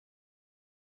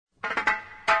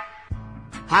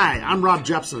Hi, I'm Rob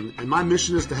Jepson, and my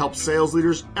mission is to help sales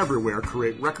leaders everywhere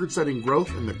create record-setting growth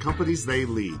in the companies they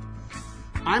lead.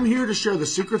 I'm here to share the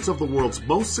secrets of the world's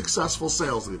most successful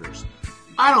sales leaders.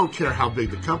 I don't care how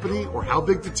big the company or how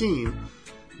big the team.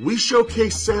 We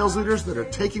showcase sales leaders that are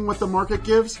taking what the market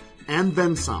gives and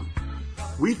then some.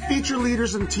 We feature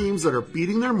leaders and teams that are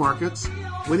beating their markets,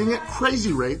 winning at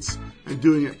crazy rates, and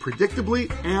doing it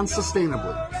predictably and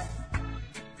sustainably.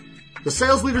 The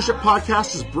Sales Leadership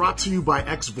Podcast is brought to you by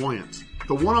Xvoyant,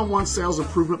 the one-on-one sales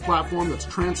improvement platform that's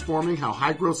transforming how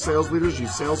high-growth sales leaders use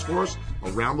Salesforce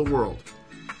around the world.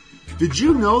 Did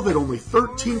you know that only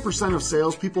 13% of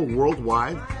salespeople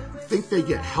worldwide think they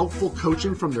get helpful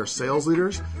coaching from their sales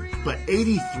leaders, but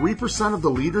 83% of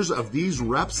the leaders of these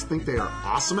reps think they are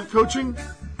awesome at coaching?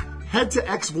 Head to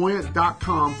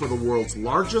xvoyant.com for the world's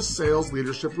largest sales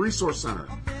leadership resource center.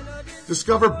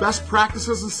 Discover best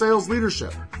practices in sales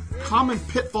leadership, common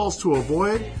pitfalls to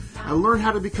avoid, and learn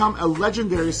how to become a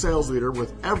legendary sales leader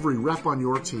with every rep on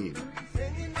your team.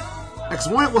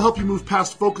 Xvoyant will help you move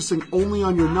past focusing only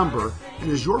on your number and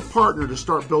is your partner to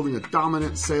start building a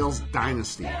dominant sales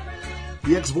dynasty.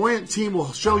 The Xvoyant team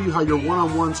will show you how your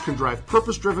one-on-ones can drive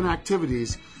purpose-driven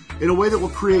activities in a way that will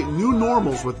create new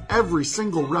normals with every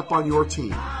single rep on your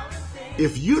team.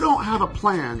 If you don't have a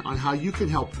plan on how you can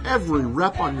help every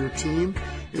rep on your team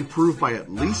improve by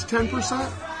at least 10%,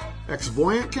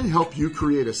 Xvoyant can help you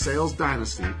create a sales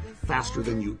dynasty faster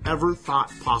than you ever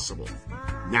thought possible.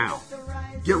 Now,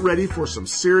 get ready for some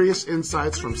serious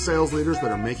insights from sales leaders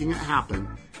that are making it happen.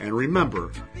 And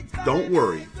remember, don't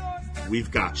worry,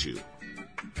 we've got you.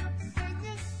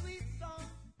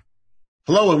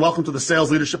 Hello and welcome to the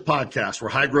Sales Leadership Podcast, where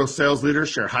high-growth sales leaders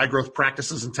share high-growth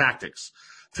practices and tactics.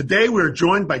 Today, we are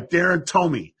joined by Darren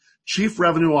Tomey, Chief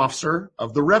Revenue Officer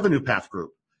of the Revenue Path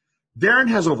Group. Darren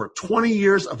has over 20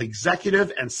 years of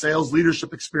executive and sales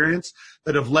leadership experience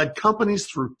that have led companies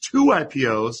through 2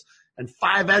 IPOs and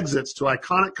 5 exits to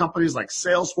iconic companies like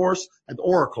Salesforce and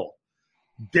Oracle.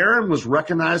 Darren was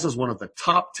recognized as one of the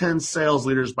top 10 sales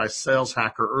leaders by Sales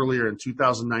Hacker earlier in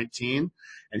 2019,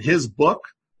 and his book,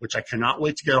 which I cannot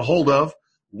wait to get a hold of,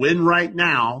 Win Right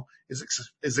Now,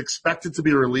 is expected to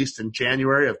be released in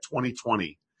January of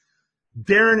 2020.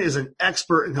 Darren is an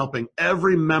expert in helping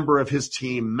every member of his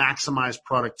team maximize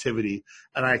productivity,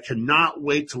 and I cannot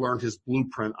wait to learn his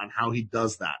blueprint on how he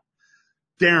does that.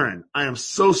 Darren, I am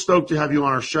so stoked to have you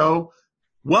on our show.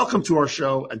 Welcome to our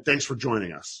show, and thanks for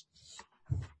joining us.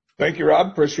 Thank you, Rob.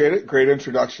 Appreciate it. Great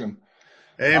introduction.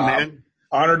 Hey, man.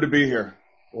 Honored to be here.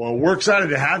 Well, we're excited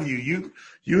to have you.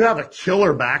 You have a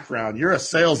killer background. You're a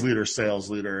sales leader,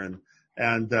 and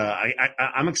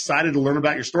I'm excited to learn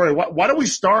about your story. Why don't we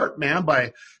start, man,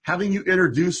 by having you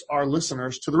introduce our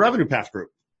listeners to the Revenue Path Group?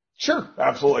 Sure,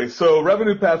 absolutely. So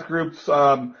Revenue Path Groups,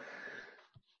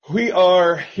 we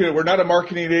are, we're not a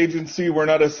marketing agency. We're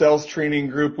not a sales training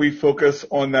group. We focus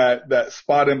on that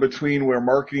spot in between where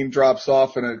marketing drops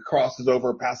off and it passes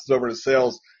over to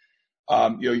sales.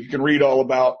 You can read all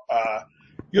about,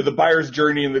 the buyer's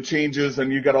journey and the changes, and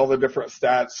you got all the different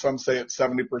stats. Some say it's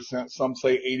 70%, some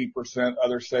say 80%,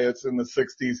 others say it's in the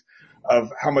 60s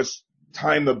of how much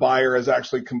time the buyer is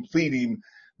actually completing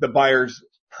the buyer's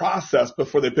process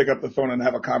before they pick up the phone and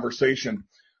have a conversation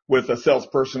with a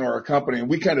salesperson or a company. And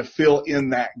we kind of fill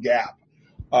in that gap,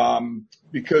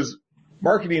 because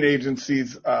marketing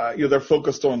agencies, they're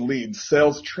focused on leads.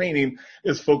 Sales training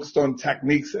is focused on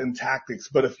techniques and tactics.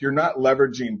 But if you're not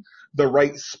leveraging the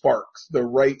right sparks, the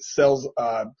right sales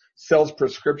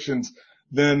prescriptions,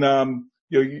 then,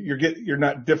 you're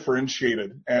not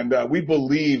differentiated. And, we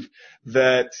believe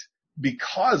that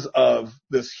because of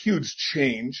this huge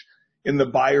change in the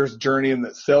buyer's journey and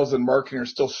that sales and marketing are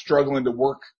still struggling to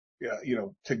work,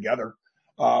 together,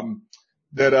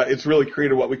 that it's really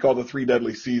created what we call the 3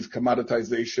 deadly C's: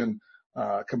 commoditization,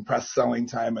 compressed selling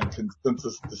time, and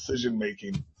consensus decision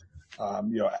making.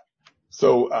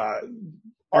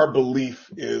 Our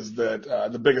belief is that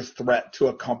the biggest threat to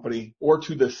a company or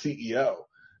to the CEO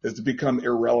is to become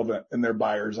irrelevant in their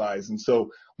buyer's eyes. And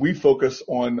so we focus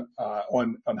on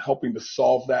helping to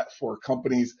solve that for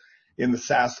companies in the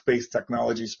SaaS space,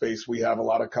 technology space. We have a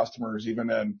lot of customers even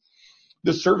in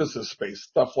the services space,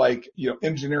 stuff like,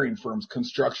 engineering firms,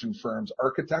 construction firms,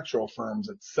 architectural firms,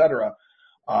 et cetera.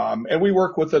 And we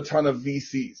work with a ton of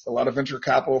VCs, a lot of venture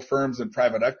capital firms and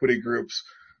private equity groups.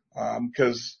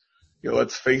 Cause,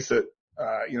 let's face it,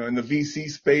 in the VC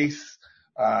space,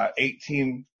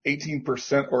 18%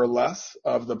 or less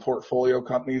of the portfolio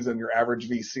companies in your average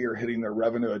VC are hitting their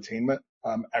revenue attainment,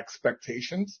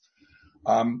 expectations.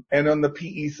 And on the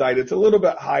PE side, it's a little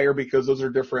bit higher because those are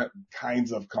different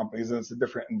kinds of companies and it's a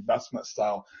different investment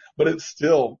style, but it's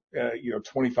still,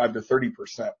 25 to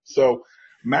 30%. So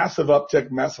massive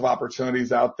uptick, massive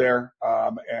opportunities out there.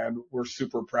 And we're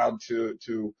super proud to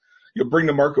bring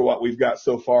to market what we've got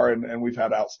so far, and we've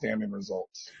had outstanding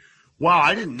results. Wow,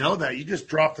 I didn't know that. You just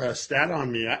dropped a stat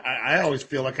on me. I always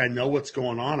feel like I know what's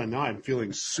going on, and now I'm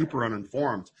feeling super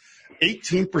uninformed.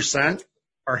 18%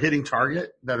 are hitting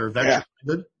target that are venture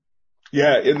funded.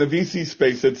 Yeah, in the VC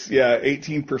space, it's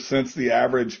 18% is the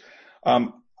average.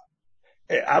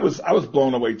 I was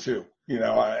blown away too.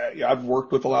 I've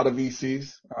worked with a lot of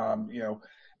VCs,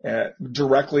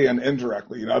 directly and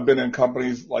indirectly. I've been in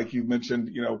companies like you mentioned,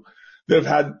 that have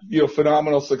had,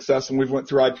 phenomenal success, and we've went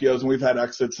through IPOs and we've had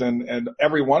exits, and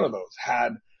every one of those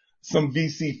had some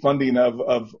VC funding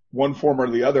of one form or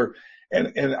the other.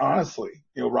 And honestly,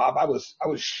 Rob, I was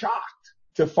shocked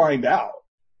to find out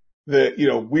that,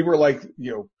 we were like,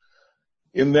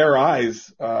 in their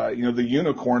eyes, the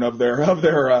unicorn of their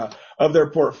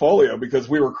portfolio, because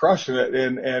we were crushing it.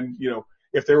 And,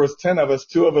 if there was 10 of us,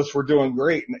 2 of us were doing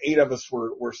great and 8 of us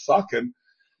were sucking.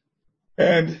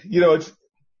 And, it's,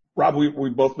 Rob,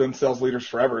 we've both been sales leaders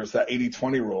forever. It's that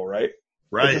 80-20 rule, right?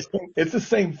 Right. It's the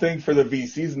same thing for the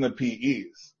VCs and the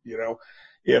PEs.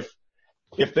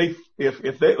 If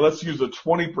they, let's use a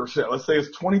 20%, let's say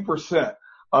it's 20%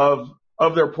 of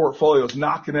their portfolios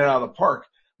knocking it out of the park.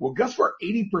 Well, guess where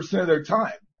 80% of their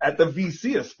time at the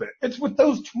VC is spent? It's with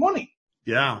those 20.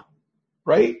 Yeah.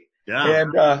 Right? Yeah.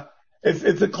 And,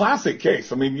 it's a classic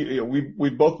case. I mean,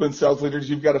 we've both been sales leaders.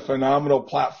 You've got a phenomenal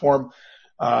platform,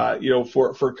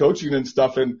 for coaching and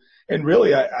stuff. And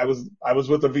really, I was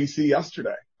with a VC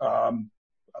yesterday, a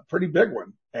pretty big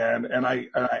one. And I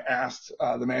asked,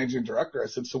 the managing director, I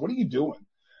said, so what are you doing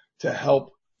to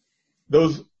help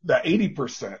that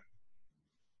 80%?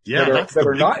 Yeah. That's the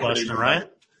big question, right?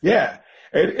 Yeah.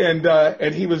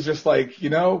 And he was just like,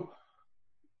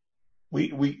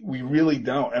 we really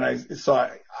don't. And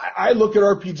I look at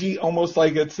RPG almost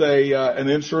like it's an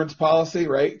insurance policy,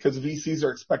 right? Because VCs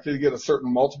are expected to get a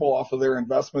certain multiple off of their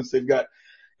investments. They've got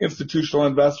institutional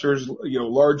investors,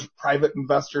 large private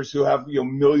investors who have,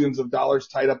 millions of dollars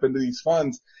tied up into these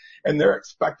funds, and they're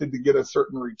expected to get a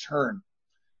certain return.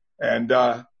 And,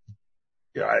 I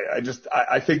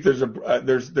think there's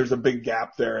a big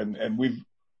gap there, and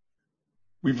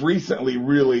we've recently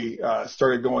really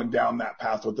started going down that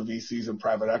path with the VCs and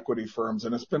private equity firms,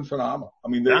 and it's been phenomenal. I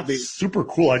mean, that's super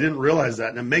cool. I didn't realize that,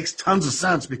 and it makes tons of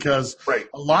sense because right.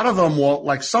 A lot of them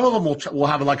some of them will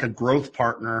have like a growth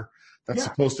partner that's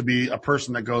supposed to be a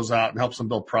person that goes out and helps them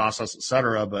build process, et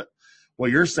cetera. But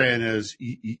what you're saying is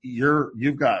you're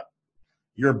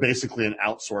basically an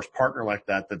outsourced partner like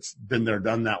that that's been there,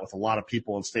 done that with a lot of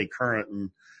people and stay current,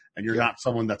 and you're not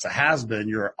someone that's a has-been.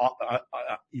 You're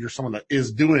someone that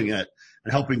is doing it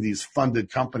and helping these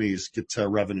funded companies get to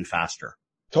revenue faster.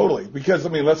 Totally. Because,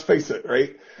 let's face it,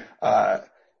 right? The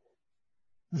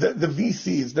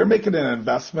VCs, they're making an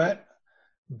investment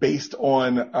based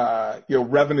on,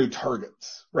 revenue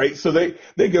targets, right? So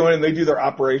they go in and they do their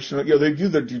operational, they do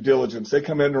their due diligence. They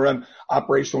come in and run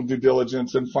operational due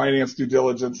diligence and finance due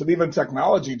diligence and even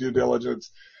technology due diligence.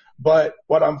 But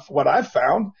what I've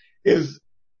found is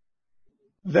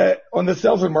that on the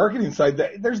sales and marketing side,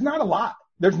 there's not a lot.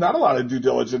 There's not a lot of due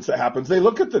diligence that happens. They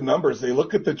look at the numbers, they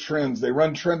look at the trends, they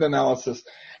run trend analysis,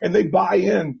 and they buy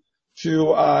in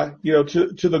to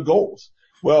the goals.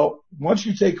 Well, once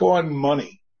you take on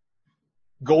money,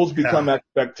 goals become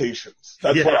expectations.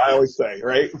 That's what I always say,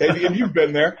 right? And you've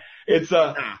been there. It's,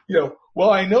 well,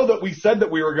 I know that we said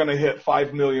that we were going to hit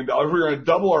 $5 million. We were going to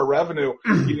double our revenue,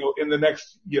 in the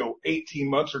next, 18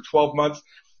 months or 12 months.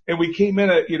 And we came in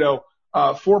at,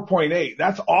 4.8.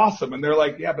 That's awesome. And they're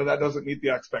like, yeah, but that doesn't meet the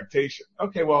expectation.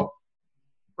 Okay. Well,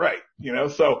 right.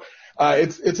 So,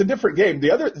 it's a different game.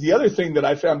 The other thing that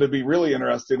I found to be really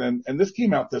interesting, and this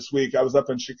came out this week, I was up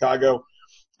in Chicago,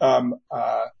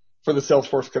 for the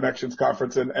Salesforce Connections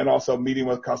conference and also meeting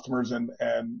with customers and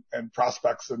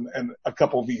prospects and a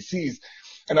couple VCs.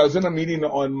 And I was in a meeting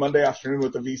on Monday afternoon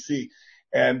with a VC,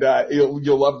 and,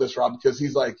 you'll love this, Rob, because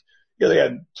he's like, they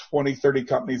had 20, 30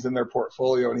 companies in their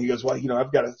portfolio. And he goes, well,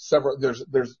 I've got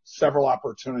there's several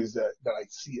opportunities that I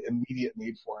see immediate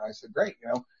need for. And I said, great,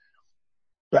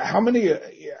 but how many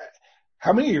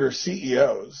of your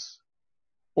CEOs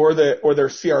or their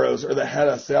CROs or the head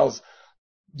of sales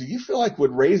do you feel like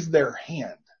would raise their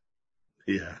hand?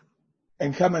 Yeah.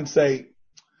 And come and say,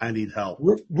 I need help.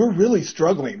 We're really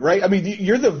struggling, right? I mean,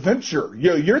 you're the venture,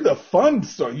 you're the fund,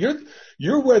 so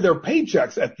you're where their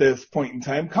paychecks at this point in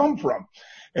time come from.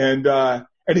 And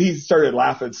he started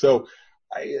laughing. So,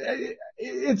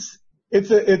 it's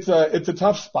a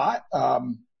tough spot.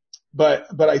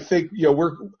 But I think,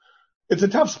 it's a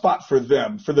tough spot for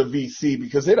them, for the VC,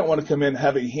 because they don't want to come in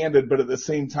heavy handed, but at the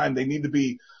same time, they need to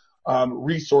be,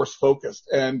 resource focused.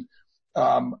 And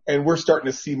we're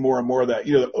starting to see more and more of that,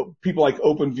 people like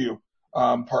OpenView,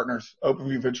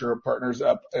 OpenView Venture Partners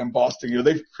up in Boston,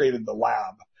 they've created the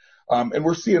lab. And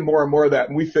we're seeing more and more of that,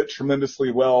 and we fit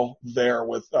tremendously well there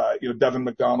with, Devin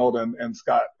McDonald and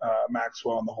Scott,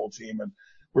 Maxwell and the whole team. And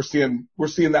we're seeing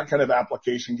that kind of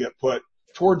application get put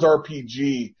towards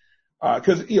RPG,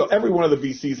 cause, every one of the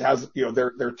VCs has,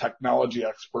 their technology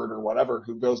expert or whatever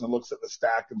who goes and looks at the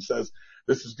stack and says,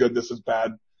 this is good, this is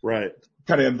bad. Right.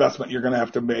 Kind of investment you're going to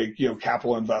have to make,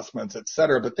 capital investments, et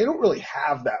cetera. But they don't really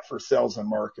have that for sales and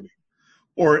marketing.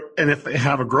 And if they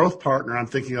have a growth partner, I'm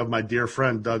thinking of my dear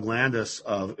friend, Doug Landis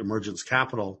of Emergence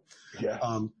Capital.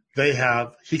 Yeah.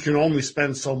 He can only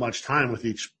spend so much time with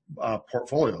each,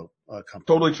 portfolio, company.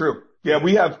 Totally true. Yeah.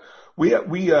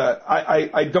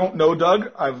 I don't know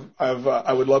Doug.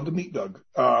 I would love to meet Doug.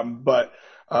 But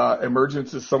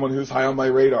Emergence is someone who's high on my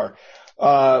radar.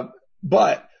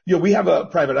 But we have a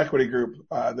private equity group,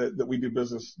 that we do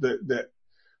business that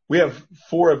we have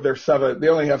 4 of their 7. They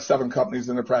only have 7 companies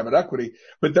in their private equity,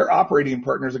 but their operating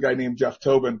partner is a guy named Jeff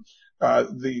Tobin.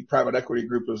 The private equity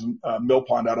group is, Mill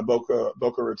Pond out of Boca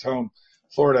Raton,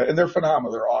 Florida. And they're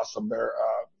phenomenal. They're awesome. They're,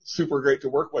 super great to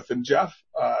work with. And Jeff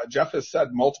has said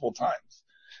multiple times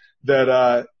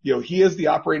that, he is the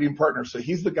operating partner. So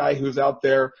he's the guy who's out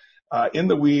there, in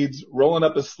the weeds, rolling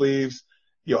up his sleeves,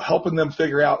 helping them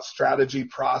figure out strategy,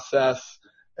 process,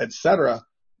 et cetera.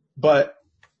 But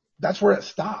that's where it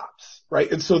stops,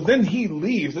 right? And so then he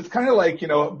leaves. It's kind of like,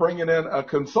 bringing in a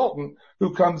consultant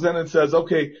who comes in and says,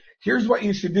 okay, here's what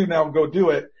you should do now, go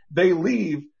do it. They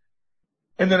leave,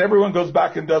 and then everyone goes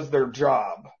back and does their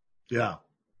job. Yeah.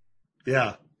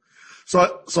 Yeah.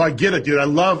 So I get it, dude.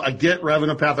 I get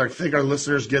Revenue Path. I think our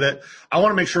listeners get it. I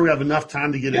want to make sure we have enough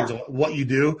time to get into what you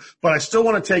do, but I still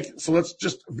want to so let's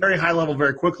just very high level,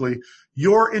 very quickly.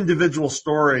 Your individual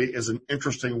story is an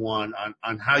interesting one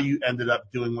on how you ended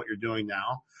up doing what you're doing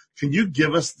now. Can you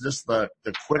give us just the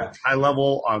quick high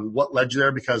level on what led you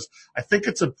there? Because I think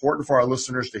it's important for our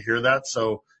listeners to hear that.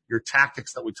 So your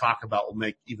tactics that we talk about will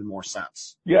make even more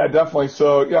sense. Yeah, definitely.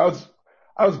 So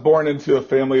I was born into a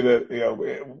family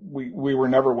that, we were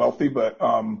never wealthy, but,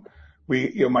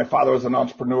 my father was an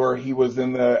entrepreneur. He was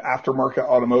in the aftermarket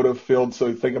automotive field. So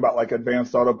you think about like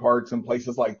Advanced Auto Parts and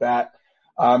places like that.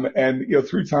 And,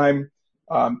 through time,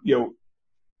 from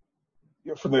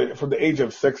the age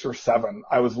of 6 or 7,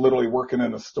 I was literally working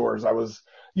in the stores. I was,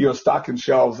 stocking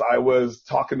shelves. I was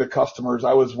talking to customers.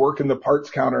 I was working the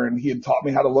parts counter, and he had taught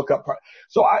me how to look up.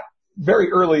 So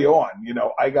very early on,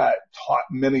 I got taught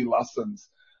many lessons.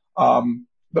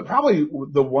 But probably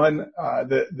the one,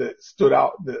 that stood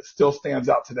out, that still stands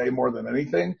out today more than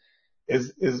anything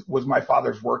was my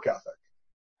father's work ethic.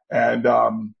 And,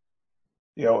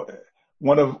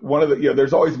 one of the,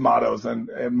 there's always mottos, and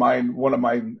one of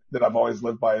mine that I've always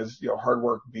lived by is, hard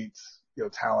work beats,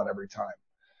 talent every time.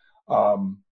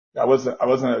 I wasn't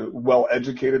a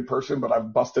well-educated person, but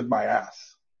I've busted my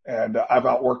ass, and I've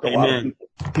outworked a lot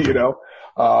of people,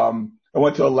 I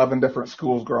went to 11 different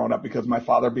schools growing up because my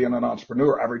father, being an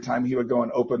entrepreneur, every time he would go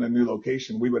and open a new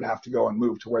location, we would have to go and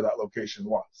move to where that location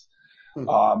was.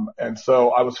 And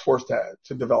so I was forced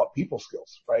to develop people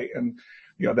skills, right? And,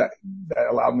 that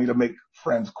allowed me to make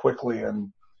friends quickly.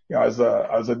 And, I was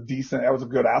a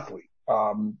good athlete.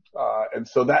 And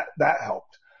so that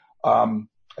helped.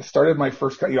 I started my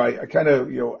first, I kind of,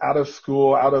 out of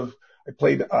school, I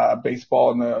played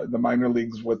baseball in the minor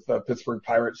leagues with the Pittsburgh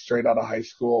Pirates straight out of high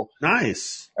school.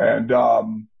 Nice. And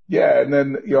and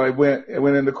then I went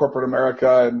into corporate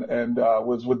America and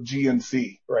was with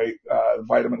GNC, right?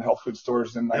 Vitamin Health Food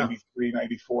Stores in 93,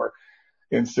 94.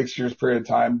 In 6 years period of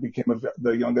time, became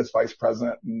the youngest vice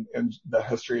president in the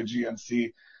history of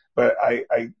GNC. But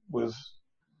I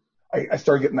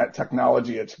started getting that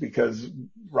technology itch because,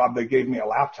 Rob, they gave me a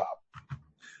laptop.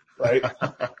 Right.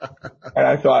 And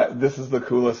I thought, this is the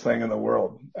coolest thing in the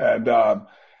world. And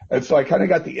so I kind of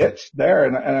got the itch there,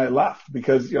 and I left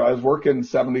because, I was working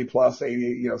 70 plus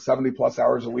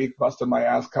hours a week, busting my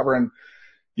ass, covering,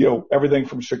 everything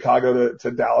from Chicago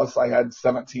to Dallas. I had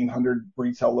 1,700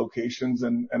 retail locations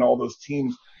and all those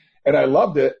teams, and I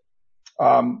loved it.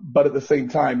 But at the same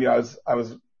time, I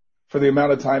was for the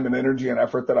amount of time and energy and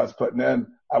effort that I was putting in,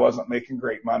 I wasn't making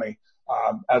great money.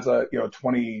 As a,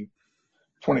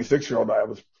 26-year-old,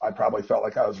 I probably felt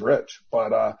like I was rich,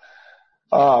 but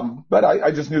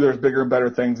I just knew there was bigger and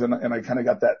better things, and I kind of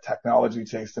got that technology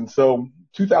taste. And so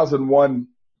 2001,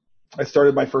 I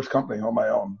started my first company on my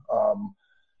own.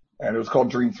 And it was called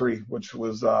Dream 3, which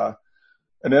was, an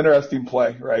interesting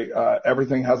play, right?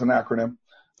 Everything has an acronym.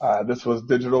 This was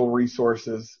digital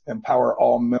resources, empower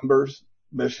all members,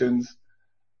 missions,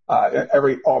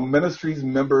 all ministries,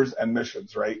 members, and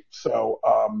missions, right? So,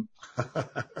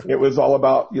 it was all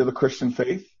about, the Christian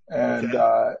faith and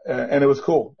it was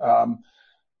cool.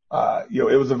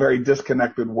 It was a very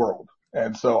disconnected world.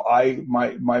 And so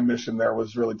my mission there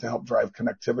was really to help drive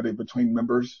connectivity between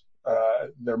members,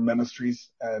 their ministries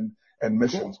and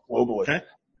missions globally. Okay.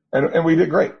 And we did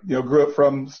great, grew it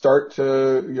from start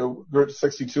to, grew it to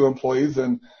 62 employees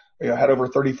and, had over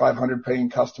 3,500 paying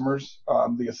customers.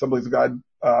 The Assemblies of God,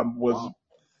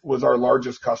 was our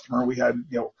largest customer. We had,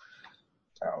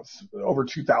 over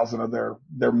 2,000 of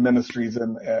their ministries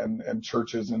and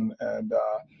churches and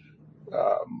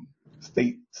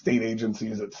state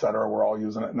agencies, et cetera, were all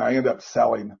using it. And I ended up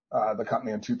selling, the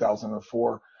company in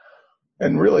 2004.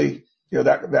 And really,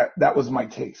 that was my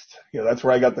taste. That's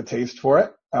where I got the taste for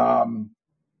it. And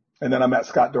then I met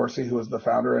Scott Dorsey, who was the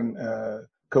founder and,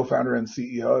 co-founder and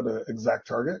CEO at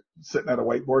ExactTarget, sitting at a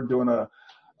whiteboard doing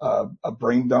a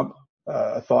brain dump,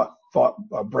 kind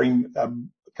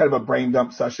of a brain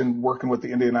dump session working with the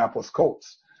Indianapolis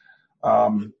Colts.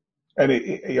 And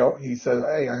he said,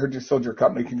 "Hey, I heard you sold your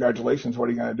company. Congratulations. What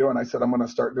are you going to do?" And I said, "I'm going to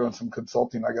start doing some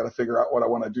consulting. I got to figure out what I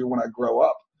want to do when I grow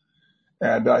up."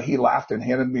 And, he laughed and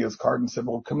handed me his card and said,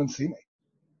 "Well, come and see me."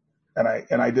 And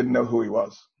I didn't know who he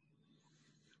was.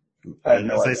 And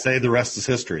as they say, the rest is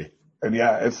history.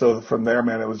 And so from there,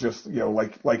 man, it was just,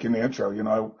 like in the intro,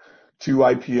 2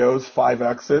 IPOs, 5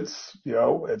 exits,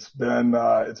 it's been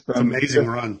It's an amazing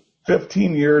run.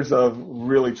 15 years of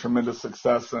really tremendous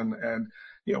success. And,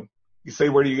 you say,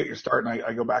 where do you get your start? And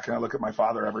I go back and I look at my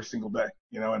father every single day,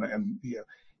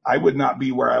 and I would not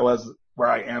be where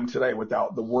I am today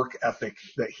without the work ethic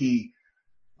that he,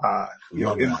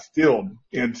 instilled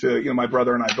into, my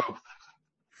brother and I both.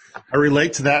 I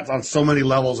relate to that on so many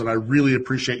levels, and I really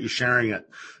appreciate you sharing it.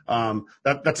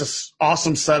 That's an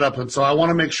awesome setup, and so I want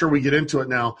to make sure we get into it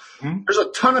now. Mm-hmm. There's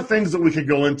a ton of things that we could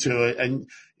go into, and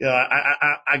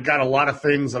I got a lot of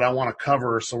things that I want to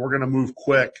cover, so we're going to move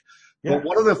quick. Yeah. But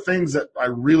one of the things that I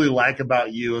really like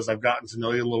about you is I've gotten to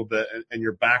know you a little bit and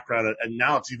your background, and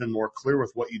now it's even more clear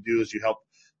with what you do is you help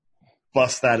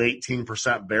bust that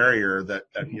 18% barrier that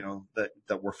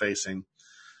we're facing.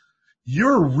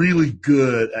 You're really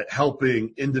good at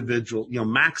helping individuals,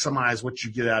 maximize what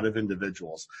you get out of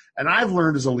individuals. And I've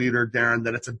learned as a leader, Darren,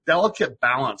 that it's a delicate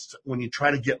balance when you try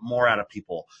to get more out of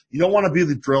people. You don't want to be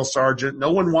the drill sergeant.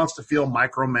 No one wants to feel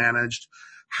micromanaged.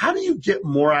 How do you get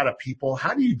more out of people?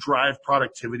 How do you drive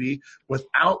productivity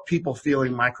without people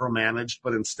feeling micromanaged,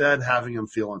 but instead having them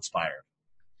feel inspired?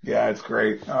 Yeah, it's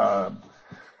great.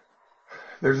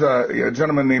 There's a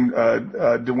gentleman named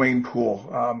Dwayne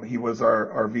Poole. He was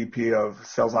our VP of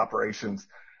sales operations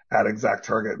at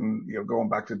ExactTarget, and going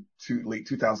back to late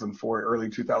 2004, early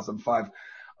 2005.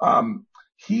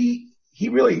 He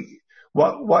really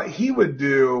what he would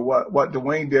do, what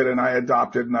Dwayne did, and I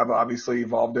adopted, and I've obviously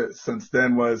evolved it since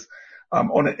then, was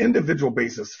on an individual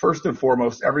basis. First and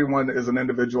foremost, everyone is an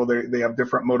individual. They have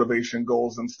different motivation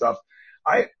goals and stuff.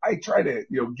 I try to,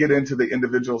 get into the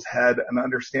individual's head and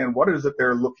understand what is it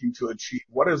they're looking to achieve,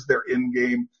 what is their end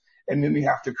game, and then you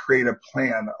have to create a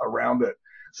plan around it.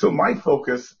 So my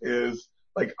focus is,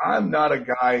 I'm not a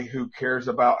guy who cares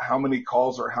about how many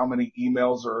calls or how many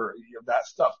emails or that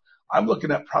stuff. I'm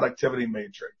looking at productivity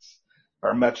metrics.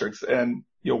 And,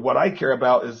 what I care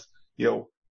about is,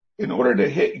 in order to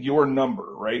hit your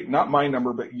number, right? Not my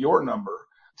number, but your number,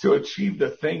 to achieve the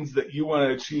things that you want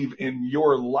to achieve in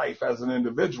your life as an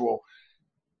individual,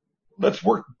 let's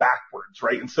work backwards,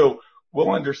 right? And so we'll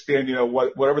understand,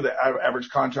 whatever the average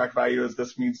contract value is,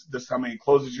 this means this is how many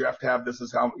closes you have to have. This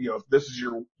is how, if this is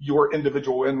your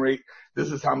individual win rate,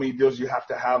 this is how many deals you have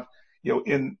to have,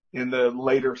 in the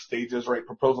later stages, right?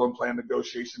 Proposal and plan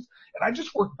negotiations. And I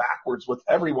just work backwards with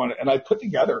everyone, and I put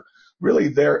together really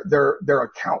their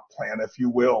account plan, if you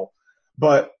will.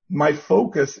 But my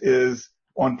focus is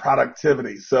on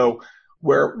productivity. So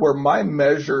where my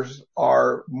measures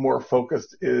are more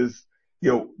focused is,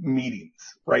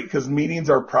 meetings, right? Because meetings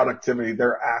are productivity,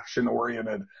 they're action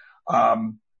oriented.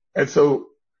 And so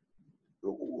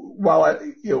while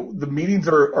the meetings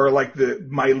are like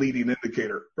my leading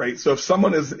indicator, right? So if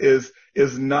someone is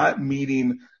not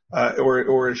meeting,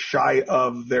 or is shy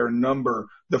of their number,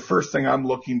 the first thing I'm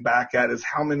looking back at is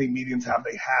how many meetings have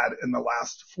they had in the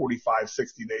last 45,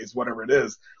 60 days, whatever it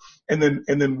is. And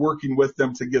then working with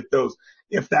them to get those.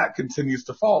 If that continues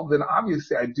to fall, then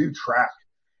obviously I do track,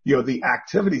 the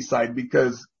activity side,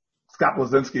 because it's Scott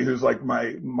Blazinski, who's like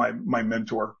my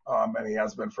mentor, and he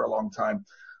has been for a long time.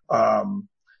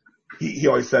 He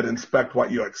always said, inspect what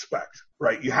you expect,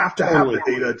 right? You have to have the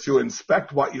data to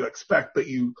inspect what you expect, but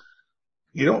you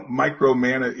don't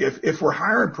micromanage. If we're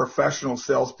hiring professional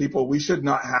salespeople, we should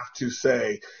not have to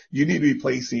say, you need to be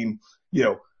placing,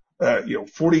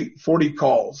 40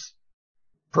 calls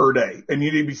per day, and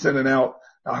you need to be sending out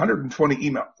 120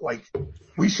 emails. Like,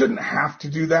 we shouldn't have to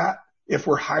do that if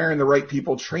we're hiring the right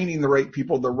people, training the right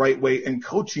people the right way, and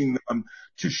coaching them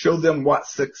to show them what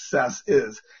success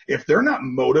is. If they're not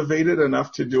motivated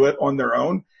enough to do it on their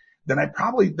own, then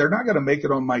they're not going to make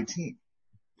it on my team.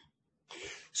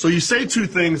 So you say two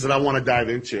things that I want to dive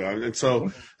into. And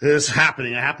so this is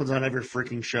happening. It happens on every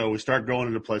freaking show. We start going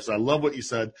into places. I love what you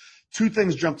said. Two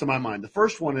things jump to my mind. The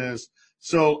first one is,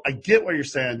 so I get what you're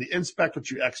saying. The inspect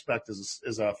what you expect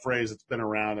is a phrase that's been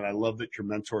around, and I love that your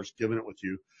mentor's given it with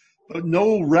you. But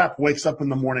no rep wakes up in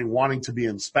the morning wanting to be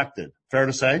inspected. Fair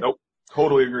to say? Nope.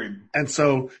 Totally agreed. And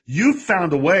so you've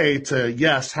found a way to,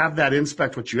 yes, have that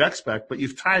inspect what you expect, but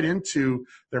you've tied into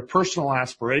their personal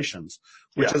aspirations,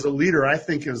 which as a leader, I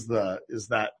think is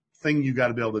that thing you got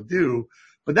to be able to do.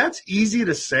 But that's easy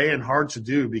to say and hard to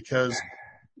do, because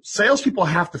salespeople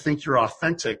have to think you're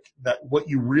authentic, that what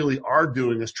you really are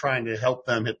doing is trying to help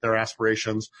them hit their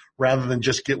aspirations rather than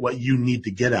just get what you need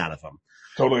to get out of them.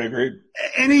 Totally agreed.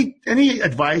 Any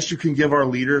advice you can give our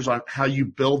leaders on how you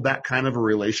build that kind of a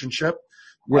relationship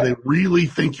where they really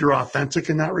think you're authentic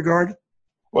in that regard?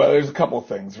 Well, there's a couple of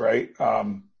things, right?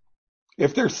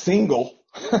 If they're single,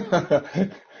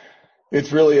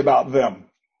 it's really about them.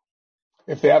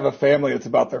 If they have a family, it's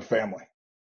about their family.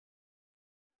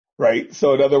 Right?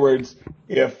 So in other words,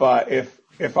 if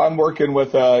I'm working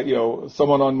with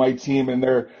someone on my team and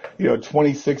they're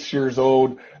 26 years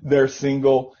old, they're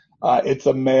single, it's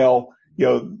a male,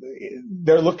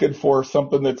 they're looking for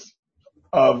something that's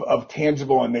of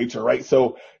tangible in nature, right?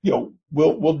 So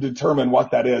we'll determine what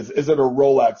that is. Is it a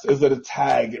Rolex? Is it a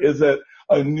tag? Is it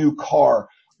a new car?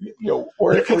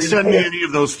 Or you can send me any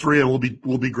of those three, and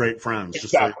we'll be great friends.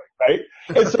 Exactly, right?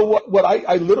 And so what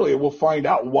I literally will find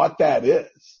out what that is,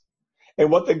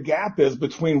 and what the gap is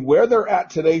between where they're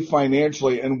at today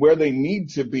financially and where they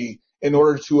need to be in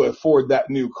order to afford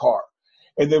that new car.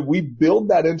 And then we build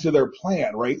that into their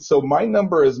plan, right? So my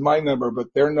number is my number,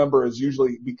 but their number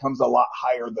becomes a lot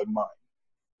higher than mine.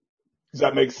 Does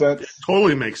that make sense? It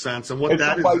totally makes sense. And what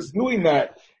that is. By doing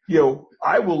that,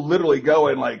 I will literally go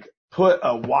and put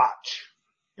a watch.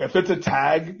 If it's a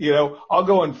tag, I'll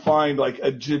go and find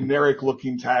a generic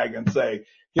looking tag and say,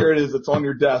 here it is. It's on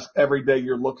your desk every day.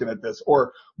 You're looking at this,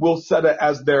 or we'll set it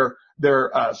as their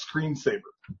screensaver,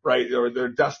 right? Or their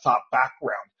desktop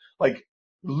background.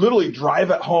 Literally drive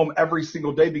it home every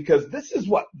single day, because this is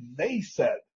what they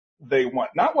said they want,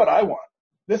 not what I want.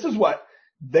 This is what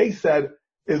they said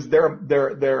is their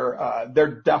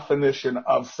definition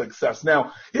of success.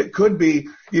 Now, it could be,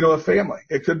 a family.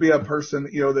 It could be a person,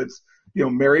 that's,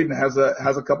 married and has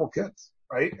a couple kids,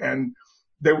 right? And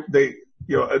they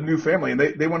a new family, and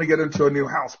they want to get into a new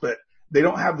house, but they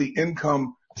don't have the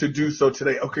income to do so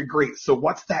today. Okay, great. So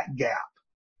what's that gap?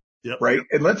 Yep. Right.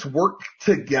 And let's work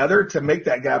together to make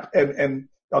that gap. And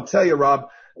I'll tell you, Rob,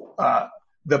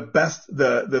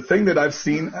 the thing that I've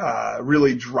seen,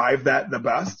 really drive that the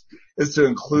best is to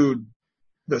include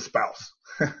the spouse.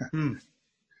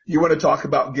 You want to talk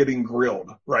about getting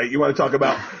grilled, right? You want to talk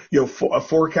about, a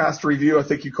forecast review. I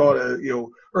think you called it,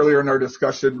 earlier in our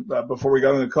discussion, before we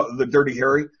got into the Dirty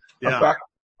Harry effect.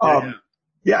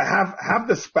 Have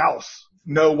the spouse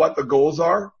know what the goals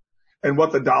are and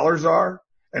what the dollars are,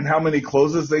 and how many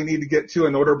closes they need to get to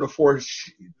in order before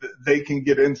they can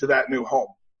get into that new home.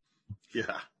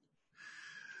 Yeah.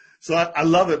 So I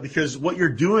love it, because what you're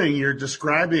doing, you're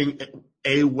describing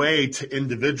a way to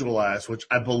individualize, which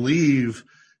I believe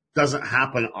doesn't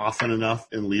happen often enough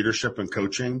in leadership and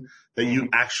coaching, that you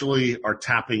actually are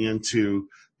tapping into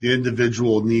the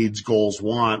individual needs, goals,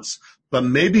 wants. But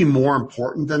maybe more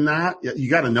important than that, you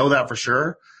got to know that for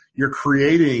sure, you're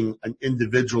creating an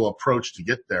individual approach to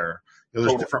get there.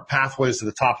 There's different pathways to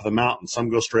the top of the mountain. Some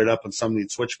go straight up and some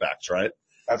need switchbacks, right?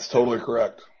 That's totally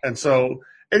correct. And so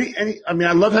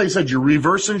I love how you said you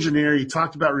reverse engineer. You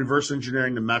talked about reverse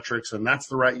engineering the metrics, and that's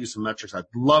the right use of metrics. I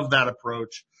love that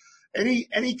approach. Any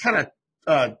kind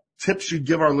of tips you'd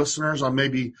give our listeners on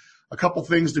maybe a couple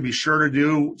things to be sure to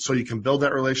do so you can build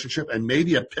that relationship, and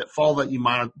maybe a pitfall that you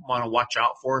might want to watch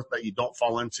out for that you don't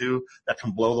fall into that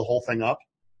can blow the whole thing up?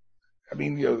 I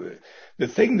mean, the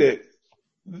thing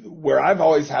where I've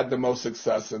always had the most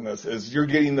success in this is you're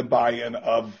getting the buy-in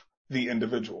of the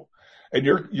individual. And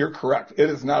you're correct. It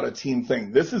is not a team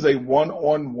thing. This is a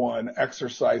one-on-one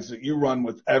exercise that you run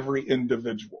with every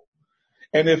individual.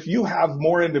 And if you have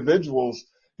more individuals,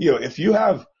 if you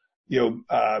have, middle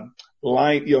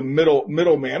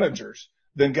managers,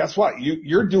 then guess what?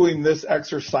 You're doing this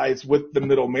exercise with the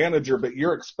middle manager, but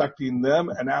you're expecting them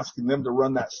and asking them to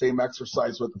run that same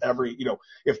exercise with every,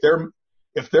 if they're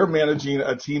managing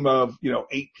a team of,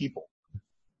 8 people,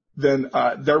 then,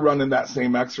 they're running that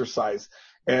same exercise.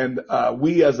 And,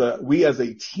 we as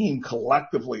a team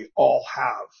collectively all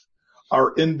have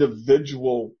our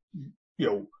individual,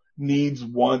 needs,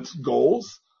 wants,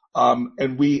 goals.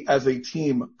 And we as a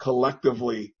team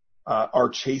collectively, are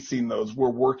chasing those. We're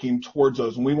working towards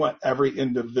those, and we want every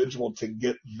individual to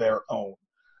get their own.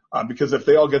 Because if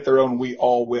they all get their own, we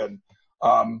all win.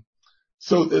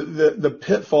 So the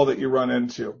pitfall that you run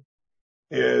into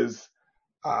is,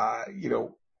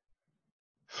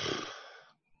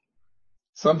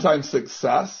 sometimes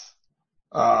success,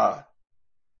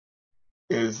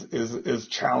 is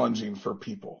challenging for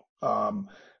people.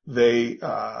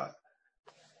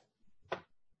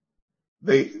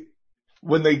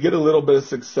 When they get a little bit of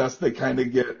success, they kind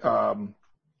of get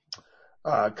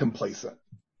complacent.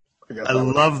 I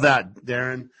love that,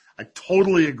 Darren. I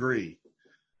totally agree.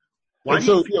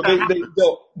 They'll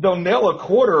nail a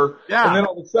quarter, and then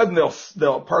all of a sudden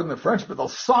they'll pardon the French, but they'll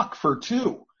suck for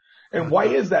 2. And why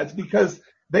is that? It's because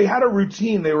they had a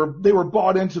routine. They were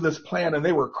bought into this plan, and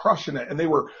they were crushing it, and they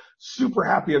were super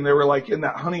happy, and they were like in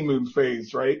that honeymoon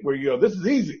phase, right? Where you go, this is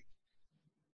easy.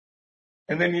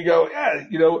 And then you go,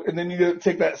 and then you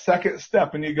take that second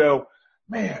step and you go,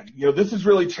 man, this is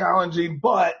really challenging,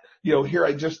 but, here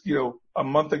I just, a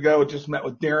month ago, just met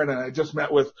with Darren, and I just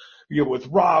met with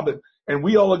Rob, and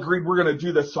we all agreed we're going to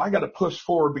do this. So I got to push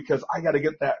forward because I got to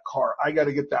get that car. I got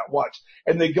to get that watch.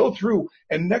 And they go through,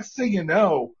 and next thing you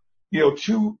know,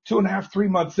 2.5, 3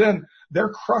 months in, they're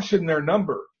crushing their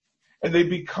number, and they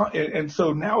become, and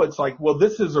so now it's like, well,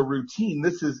 this is a routine.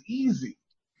 This is easy.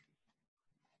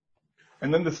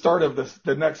 And then the start of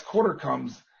the next quarter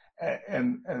comes,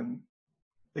 and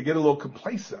they get a little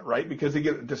complacent, right? Because they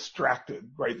get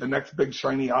distracted, right? The next big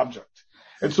shiny object.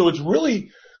 And so it's really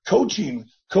coaching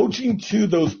to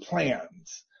those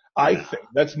plans. I think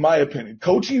that's my opinion.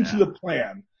 Coaching to the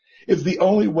plan is the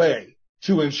only way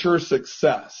to ensure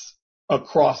success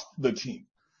across the team.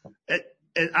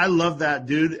 I love that,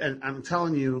 dude. And I'm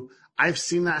telling you, I've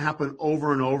seen that happen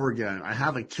over and over again. I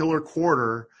have a killer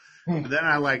quarter. But then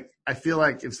I feel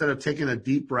like instead of taking a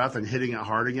deep breath and hitting it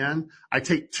hard again, I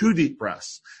take 2 deep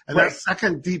breaths. And that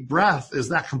second deep breath is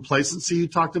that complacency you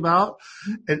talked about.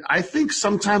 And I think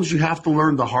sometimes you have to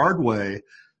learn the hard way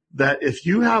that if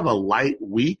you have a light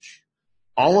week,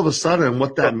 all of a sudden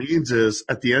what that means is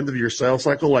at the end of your sales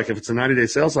cycle, like if it's a 90-day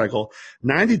sales cycle,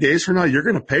 90 days from now, you're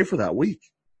going to pay for that week.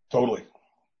 Totally.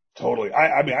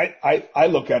 I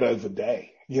look at it as a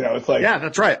day. It's like, yeah,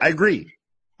 that's right. I agree.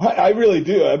 I really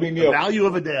do. I mean, the value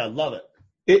of a day. I love it.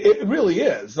 It really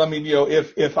is. I mean,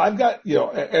 if I've got,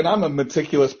 and I'm a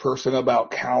meticulous person about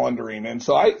calendaring. And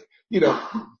so I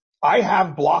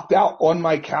have blocked out on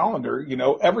my calendar,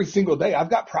 every single day. I've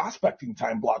got prospecting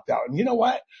time blocked out. And you know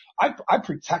what? I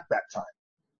protect that time.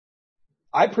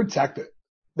 I protect it.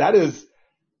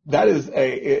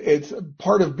 It's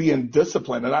part of being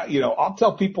disciplined. And I'll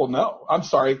tell people, no, I'm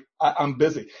sorry. I'm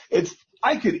busy.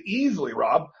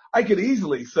 I could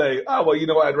easily say, oh,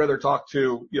 well, I'd rather talk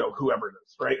to, whoever it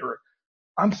is, right? Or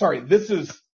I'm sorry,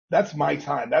 that's my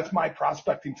time. That's my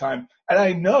prospecting time. And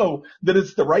I know that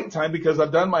it's the right time because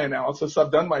I've done my analysis.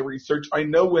 I've done my research. I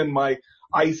know when my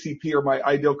ICP or my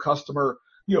ideal customer,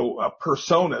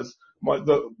 personas,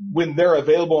 when they're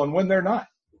available and when they're not.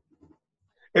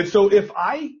 And so if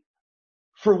I,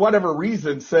 for whatever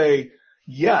reason, say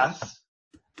yes,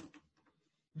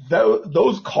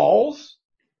 those calls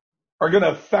are going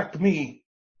to affect me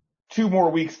 2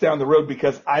 more weeks down the road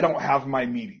because I don't have my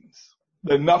meetings,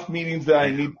 enough meetings that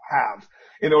I need to have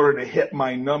in order to hit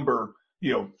my number,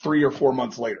 3 or 4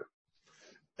 months later.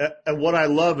 And what I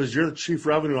love is you're the chief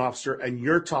revenue officer and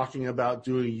you're talking about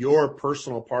doing your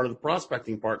personal part of the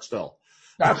prospecting part still.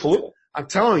 Absolutely. I'm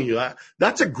telling you,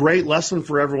 that's a great lesson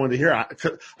for everyone to hear. I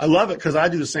love it because I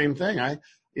do the same thing.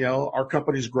 Our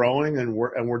company's growing and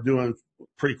we're doing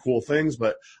pretty cool things,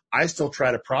 but I still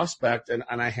try to prospect and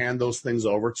I hand those things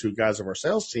over to guys of our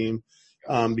sales team,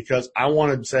 because I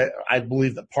want to say, I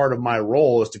believe that part of my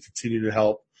role is to continue to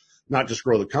help not just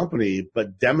grow the company,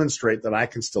 but demonstrate that I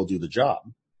can still do the job.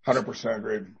 100%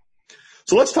 agreed.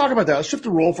 So let's talk about that. Let's shift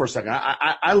to role for a second.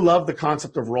 I love the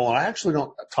concept of role. I actually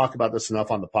don't talk about this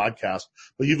enough on the podcast,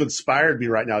 but you've inspired me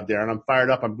right now, Darren. I'm fired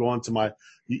up. I'm going to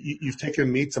you've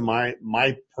taken me to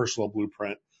my personal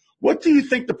blueprint. What do you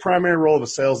think the primary role of a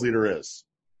sales leader is?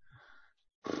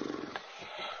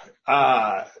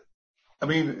 I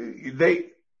mean, they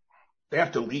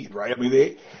have to lead, right? I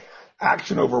mean,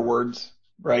 action over words,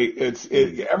 right?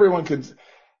 Everyone can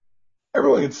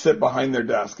sit behind their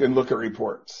desk and look at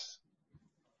reports.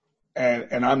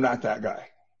 And I'm not that guy.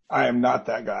 I am not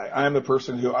that guy. I am the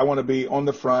person who I want to be on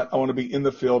the front. I want to be in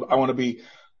the field. I want to be,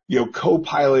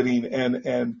 co-piloting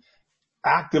and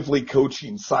actively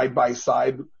coaching side by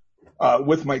side,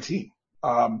 with my team.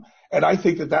 And I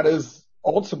think that is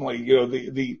ultimately,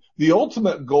 the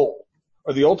ultimate goal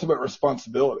or the ultimate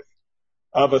responsibility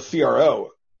of a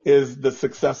CRO is the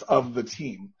success of the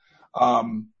team.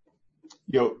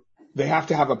 They have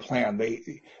to have a plan.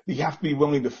 You have to be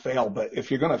willing to fail, but if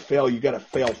you're going to fail, you got to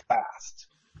fail fast.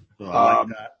 Oh, I like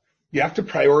that. You have to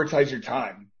prioritize your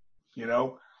time,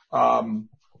 your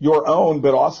own,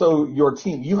 but also your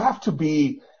team. You have to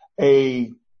be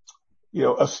a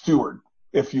steward,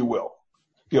 if you will.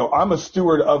 I'm a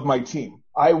steward of my team.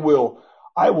 I will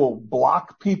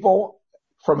block people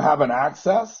from having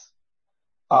access.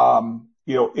 If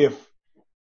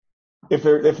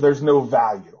there's no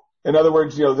value. In other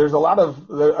words, there's a lot of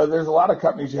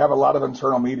companies, you have a lot of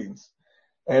internal meetings.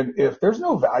 And if there's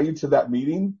no value to that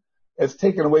meeting, it's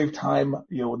taken away time,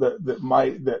 the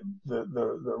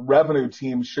revenue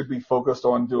team should be focused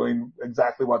on doing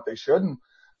exactly what they should. And,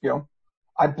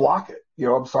 I block it.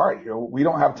 I'm sorry, we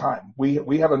don't have time.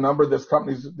 We have a number this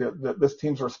this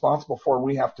team's responsible for, and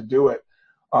we have to do it.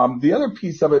 The other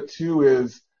piece of it too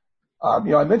is,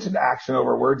 I mentioned action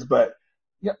over words, but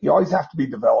you always have to be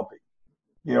developing.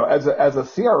 As a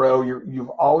CRO, you've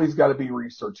always got to be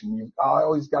researching. You've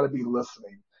always got to be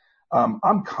listening.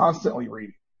 I'm constantly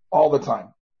reading all the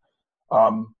time.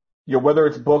 Whether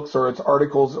it's books or it's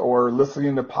articles or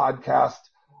listening to podcasts,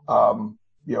 I'm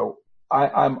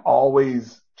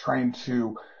always trying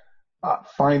to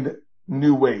find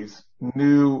new ways, I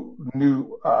don't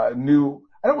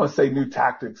want to say new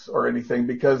tactics or anything,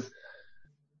 because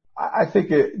I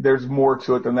think there's more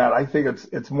to it than that. I think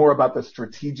it's more about the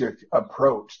strategic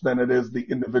approach than it is the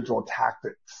individual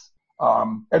tactics.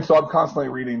 And so I'm constantly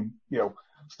reading,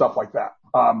 stuff like that.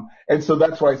 And so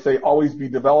that's why I say always be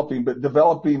developing, but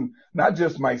developing not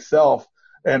just myself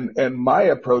and my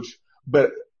approach,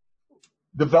 but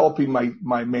developing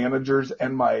my managers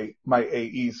and my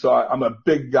AEs. So I'm a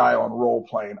big guy on role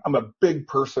playing. I'm a big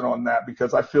person on that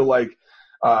because I feel like,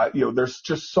 there's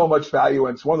just so much value.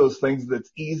 And it's one of those things that's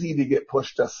easy to get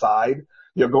pushed aside,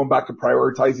 going back to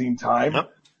prioritizing time,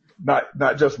 yep.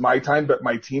 Not just my time, but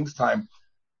my team's time.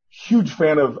 Huge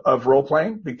fan of role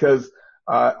playing because,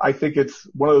 I think it's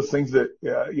one of those things that,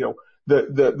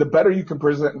 the better you can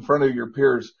present in front of your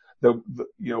peers, the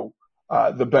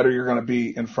better you're going to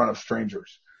be in front of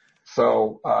strangers.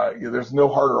 So, there's no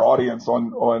harder audience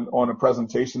on a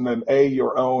presentation than A,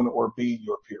 your own, or B,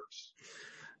 your peers.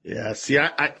 Yeah, see,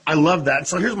 I love that.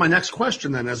 So here's my next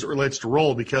question then as it relates to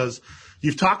role, because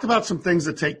you've talked about some things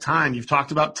that take time. You've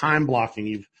talked about time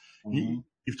blocking.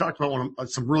 You've talked about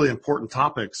some really important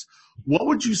topics. What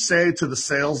would you say to the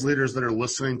sales leaders that are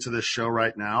listening to this show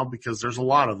right now? Because there's a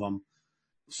lot of them.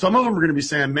 Some of them are going to be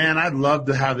saying, man, I'd love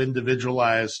to have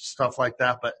individualized stuff like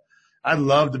that, but I'd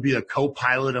love to be a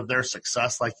co-pilot of their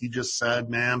success, like you just said,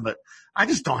 man, but I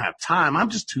just don't have time.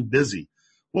 I'm just too busy.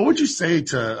 What would you say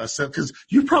to because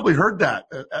you've probably heard that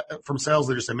from sales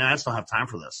leaders say, man, I just don't have time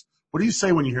for this. What do you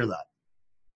say when you hear that?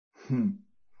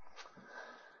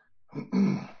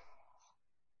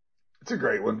 It's a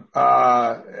great one.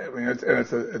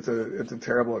 It's a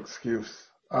terrible excuse.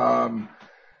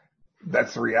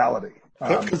 That's the reality.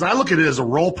 Because I look at it as a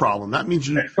role problem. That means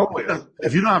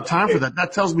if you don't have time for that,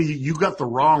 that tells me you got the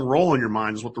wrong role in your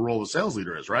mind is what the role of a sales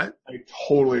leader is, right? I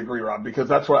totally agree, Rob, because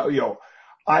that's what,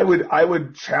 I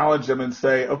would challenge them and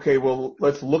say, okay, well,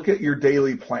 let's look at your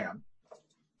daily plan.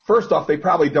 First off, they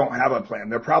probably don't have a plan.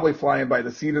 They're probably flying by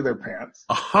the seat of their pants.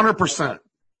 100%.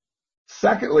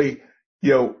 Secondly,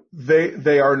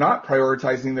 they are not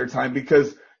prioritizing their time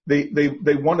because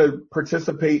they want to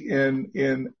participate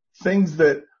in things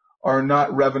that are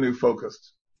not revenue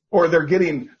focused, or they're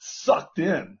getting sucked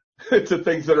in to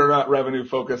things that are not revenue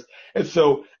focused. And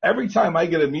so every time I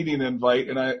get a meeting invite,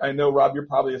 and I know, Rob, you're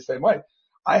probably the same way,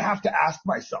 I have to ask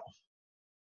myself,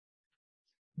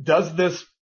 does this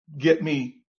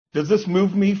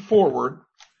move me forward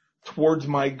towards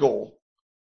my goal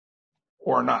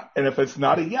or not? And if it's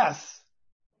not a yes,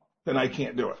 then I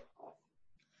can't do it.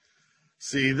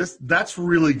 See, that's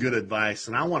really good advice,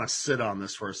 and I want to sit on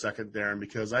this for a second, Darren,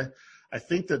 because I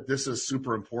think that this is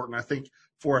super important. I think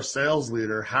for a sales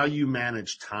leader, how you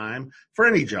manage time for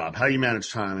any job, how you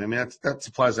manage time. I mean, that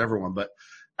applies to everyone, but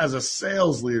as a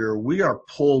sales leader, we are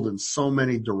pulled in so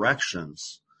many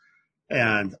directions.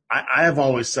 And I have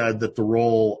always said that the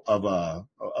role of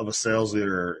a sales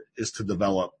leader is to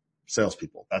develop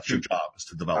salespeople. That's your job, is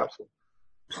to develop. Absolutely.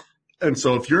 And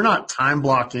so if you're not time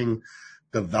blocking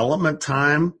development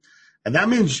time, and that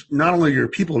means not only your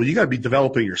people, you got to be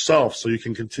developing yourself so you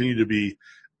can continue to be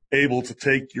able to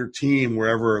take your team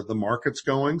wherever the market's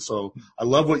going. So I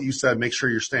love what you said. Make sure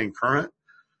you're staying current.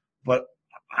 But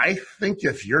I think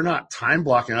if you're not time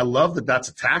blocking, I love that that's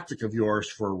a tactic of yours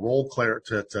for role clear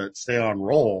to stay on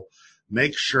roll.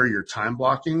 Make sure you're time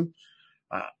blocking.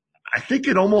 I think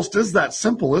it almost is that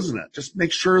simple, isn't it? Just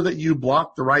make sure that you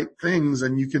block the right things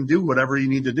and you can do whatever you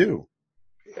need to do.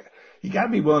 You got to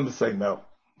be willing to say no.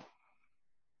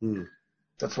 Hmm.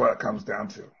 That's what it comes down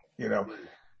to.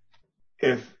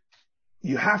 If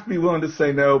you have to be willing to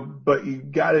say no, but you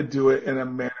got to do it in a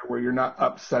manner where you're not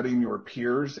upsetting your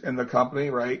peers in the company,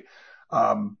 right?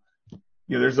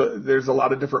 There's a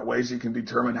lot of different ways you can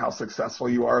determine how successful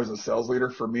you are as a sales leader.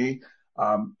 For me,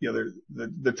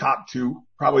 the top two,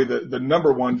 probably the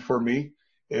number one for me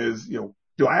is, do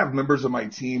I have members of my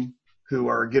team who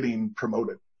are getting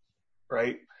promoted,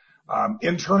 right?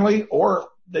 Internally, or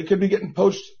they could be getting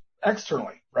poached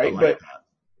externally, right? Like but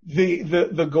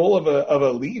the goal of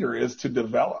a leader is to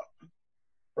develop,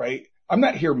 right? I'm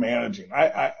not here managing.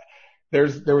 There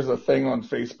was a thing on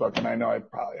Facebook, and I know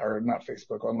or not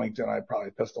Facebook, on LinkedIn, I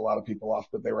probably pissed a lot of people off,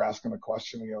 but they were asking a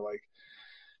question,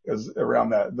 is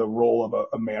around the role of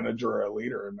a manager or a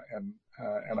leader. And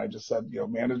I just said,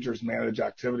 managers manage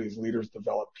activities, leaders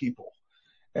develop people.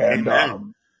 And,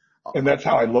 and that's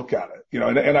how I look at it,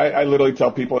 and I literally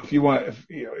tell people, if you want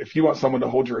someone to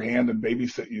hold your hand and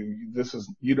babysit you,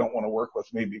 you don't want to work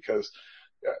with me, because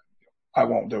I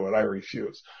won't do it. I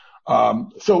refuse.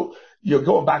 So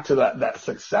going back to that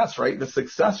success, right? The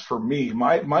success for me,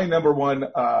 my number one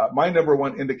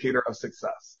indicator of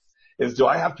success is, do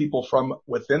I have people from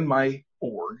within my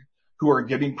org who are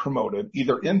getting promoted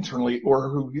either internally or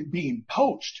who are being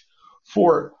poached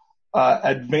for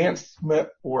advancement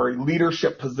or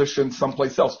leadership position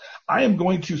someplace else? I am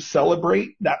going to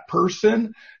celebrate that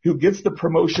person who gets the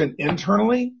promotion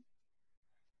internally,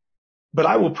 but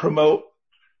I will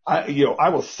I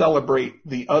will celebrate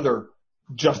the other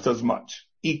just as much,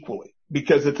 equally,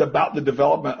 because it's about the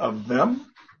development of them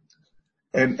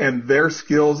and their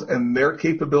skills and their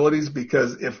capabilities.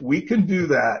 Because if we can do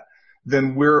that,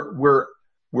 then we're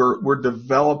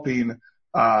developing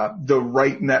the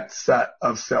right next set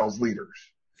of sales leaders.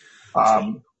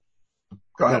 Go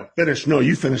ahead. Finish. No,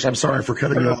 you finish. I'm sorry for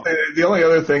cutting you off. The only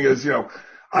other thing is,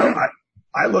 I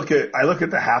look at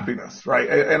the happiness, right?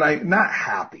 And I not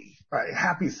happy, right?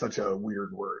 Happy is such a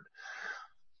weird word,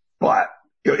 but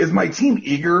is my team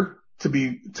eager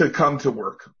to come to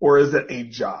work, or is it a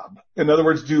job? In other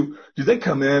words, do they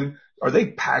come in? Are they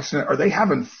passionate? Are they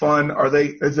having fun?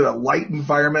 Is it a light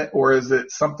environment, or is it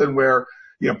something where,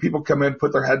 people come in,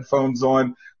 put their headphones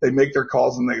on, they make their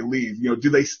calls and they leave?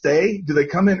 Do they stay? Do they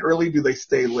come in early? Do they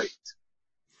stay late?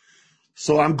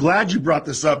 So I'm glad you brought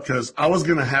this up, because I was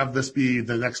going to have this be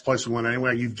the next place we went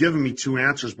anyway. You've given me two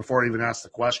answers before I even asked the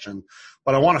question,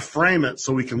 but I want to frame it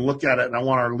so we can look at it. And I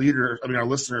want our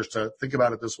listeners to think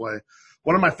about it this way.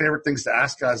 One of my favorite things to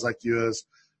ask guys like you is,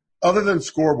 other than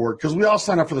scoreboard, because we all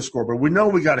sign up for the scoreboard, we know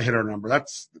we got to hit our number. We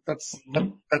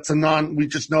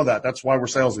just know that. That's why we're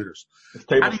sales leaders.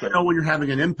 How do you know when you're having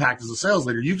an impact as a sales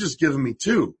leader? You've just given me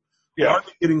two. Yeah. Are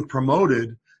they getting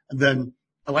promoted? And then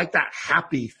I like that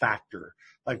happy factor.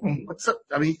 Like, what's up?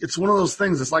 I mean, it's one of those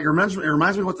things. It's like, it reminds me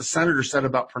of what the senator said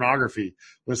about pornography.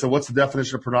 When he said, "What's the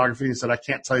definition of pornography?" He said, "I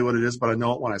can't tell you what it is, but I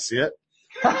know it when I see it."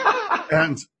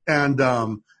 and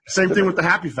same thing with the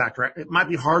happy factor. It might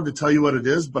be hard to tell you what it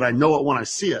is, but I know it when I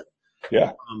see it.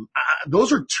 Yeah.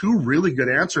 Those are two really good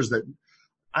answers that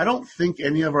I don't think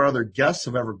any of our other guests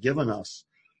have ever given us.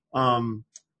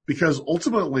 Because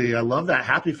ultimately, I love that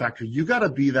happy factor. You got to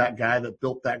be that guy that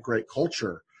built that great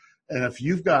culture. And if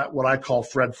you've got what I call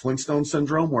Fred Flintstone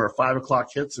syndrome, where 5 o'clock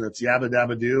hits and it's yabba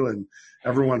dabba doo and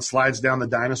everyone slides down the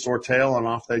dinosaur tail and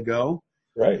off they go.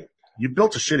 Right. You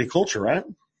built a shitty culture, right?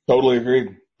 Totally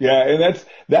agreed. Yeah. And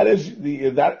that is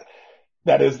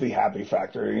the happy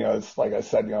factor. It's like I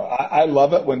said, I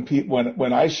love it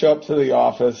when I show up to the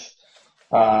office,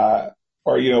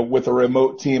 or, with a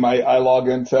remote team, I log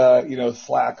into,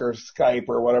 Slack or Skype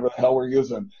or whatever the hell we're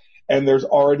using, and there's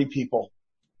already people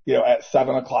at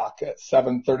 7:00, at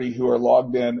 7:30 who are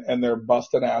logged in and they're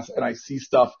busting ass. And I see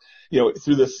stuff,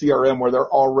 through the CRM where they're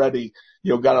already,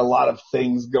 got a lot of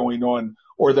things going on,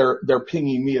 or they're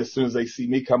pinging me as soon as they see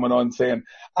me coming on saying,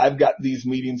 I've got these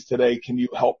meetings today. Can you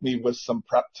help me with some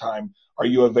prep time? Are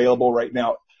you available right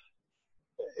now?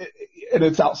 And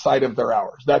it's outside of their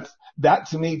hours. That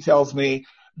to me tells me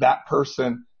that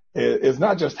person is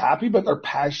not just happy, but they're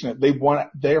passionate.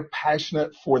 They're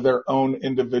passionate for their own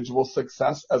individual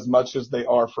success as much as they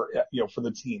are for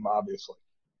the team, obviously.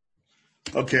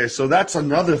 Okay. So that's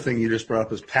another thing you just brought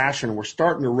up is passion. We're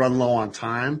starting to run low on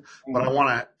time, but I want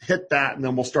to hit that and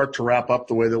then we'll start to wrap up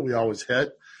the way that we always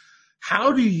hit.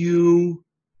 How do you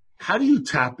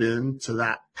tap into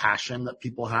that passion that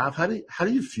people have? How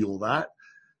do you fuel that?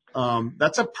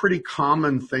 That's a pretty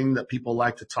common thing that people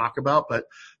like to talk about, but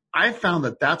I found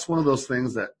that that's one of those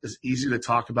things that is easy to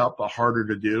talk about, but harder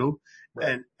to do.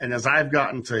 Right. And as I've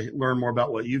gotten to learn more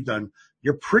about what you've done,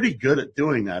 you're pretty good at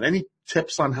doing that. Any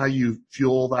tips on how you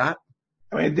fuel that?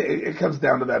 I mean, it comes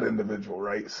down to that individual,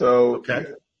 right? So okay.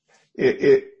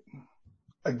 It's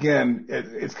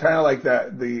kind of like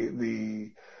that,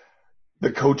 the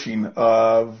coaching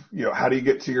of, how do you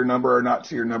get to your number or not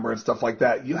to your number and stuff like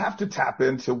that. You have to tap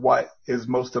into what is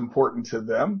most important to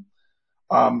them.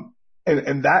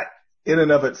 And that in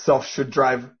and of itself should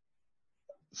drive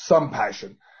some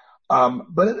passion.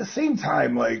 But at the same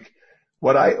time, like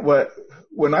when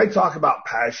I talk about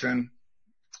passion,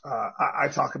 I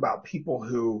talk about people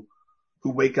who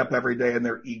wake up every day and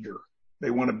they're eager. They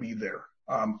want to be there.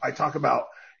 I talk about,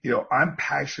 I'm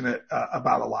passionate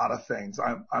about a lot of things.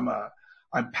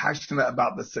 I'm passionate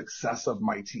about the success of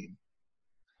my team.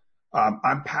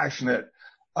 I'm passionate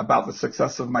about the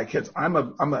success of my kids.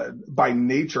 I'm by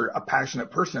nature a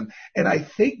passionate person. And I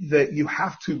think that you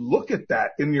have to look at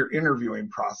that in your interviewing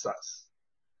process,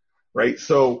 right?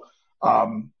 So,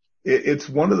 it's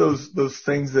one of those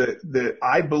things that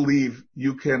I believe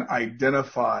you can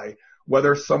identify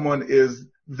whether someone is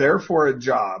there for a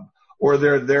job or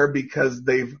they're there because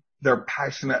they're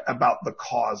passionate about the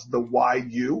cause, the why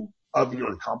you of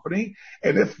your company.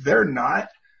 And if they're not,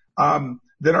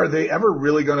 then are they ever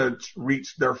really going to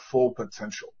reach their full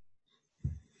potential?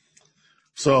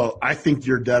 So I think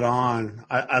you're dead on.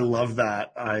 I love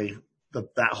that.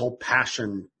 That whole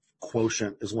passion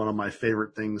quotient is one of my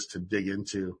favorite things to dig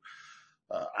into.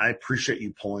 I appreciate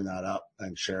you pulling that up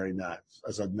and sharing that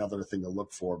as another thing to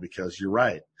look for, because you're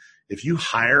right. If you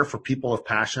hire for people of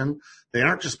passion, they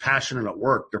aren't just passionate at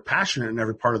work. They're passionate in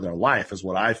every part of their life is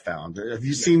what I've found. Have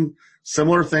you seen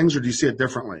similar things or do you see it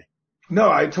differently? No,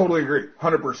 I totally agree.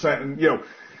 100%. And,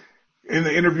 in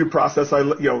the interview process,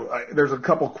 there's a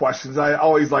couple questions I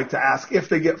always like to ask if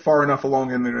they get far enough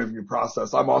along in the interview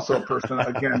process. I'm also a person,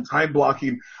 again, time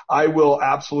blocking. I will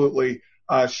absolutely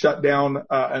shut down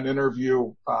an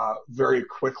interview very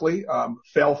quickly,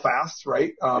 fail fast,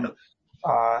 right?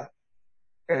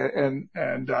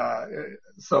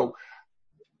 So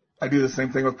I do the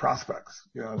same thing with prospects.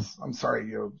 I'm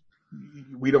sorry,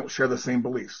 we don't share the same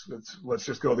beliefs. Let's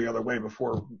just go the other way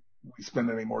before we spend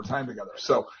any more time together.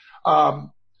 So,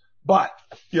 but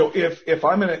if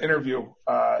I'm in an interview,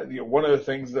 one of the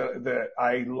things that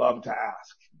I love to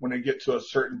ask when I get to a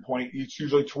certain point, it's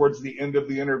usually towards the end of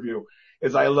the interview,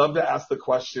 is I love to ask the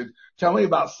question, tell me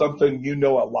about something you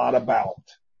know a lot about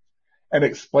and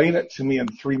explain it to me in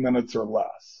 3 minutes or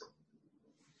less.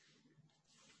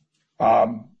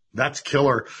 That's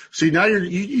killer. See, now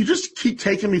you just keep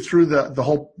taking me through the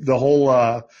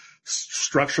whole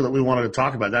structure that we wanted to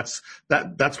talk about.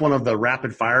 That's one of the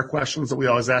rapid fire questions that we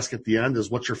always ask at the end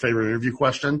is, what's your favorite interview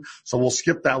question? So we'll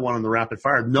skip that one in the rapid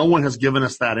fire. No one has given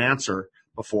us that answer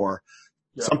before.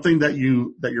 Yeah. Something that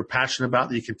you're passionate about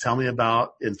that you can tell me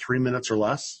about in 3 minutes or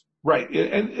less. Right.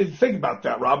 And think about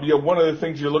that, Rob. One of the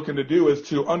things you're looking to do is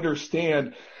to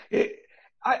understand it.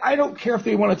 I don't care if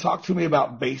they want to talk to me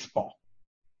about baseball.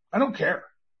 I don't care.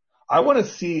 I want to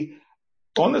see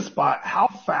on the spot, how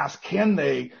fast can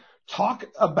they talk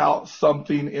about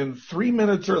something in 3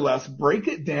 minutes or less, break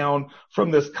it down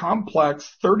from this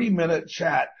complex 30-minute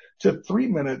chat to 3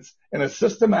 minutes in a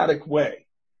systematic way.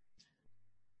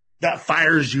 That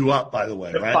fires you up, by the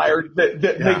way, right?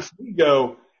 That makes me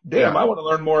go, damn, I want to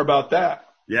learn more about that.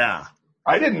 Yeah.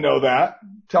 I didn't know that.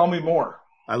 Tell me more.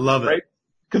 I love it. Right?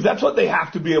 Because that's what they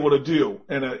have to be able to do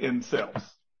in sales.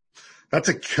 That's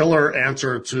a killer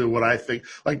answer to what I think.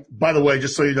 Like, by the way,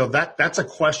 just so you know, that's a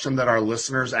question that our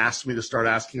listeners asked me to start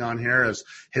asking on here is,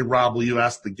 hey, Rob, will you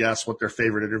ask the guests what their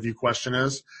favorite interview question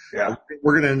is? Yeah.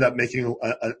 We're going to end up making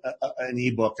an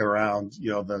ebook around,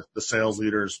 the sales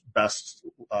leaders' best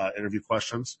interview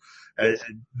questions. And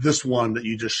this one that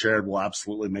you just shared will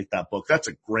absolutely make that book. That's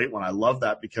a great one. I love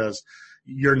that because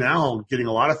you're now getting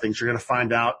a lot of things. You're going to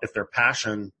find out if they're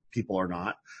passion people or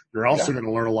not. You're also going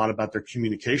to learn a lot about their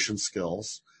communication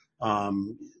skills.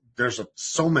 There's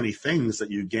so many things that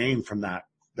you gain from that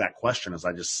question as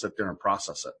I just sit there and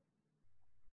process it.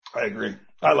 I agree.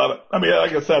 I love it. I mean,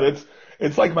 like I said,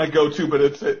 it's like my go-to, but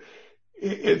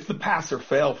it's the pass or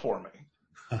fail for me.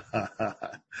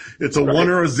 It's a 1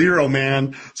 or a 0,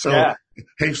 man. So,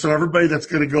 hey, so everybody that's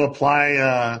going to go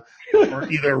apply,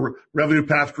 or either Revenue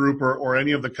Path Group or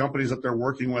any of the companies that they're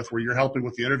working with where you're helping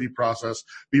with the interview process,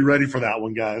 be ready for that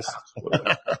one, guys.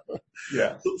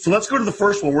 Yeah. So let's go to the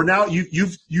first one. We're now,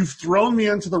 you've thrown me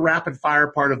into the rapid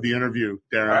fire part of the interview,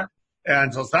 Darren. Right.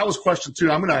 And so that was question 2.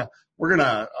 We're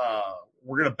gonna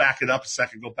back it up a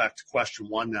second, go back to question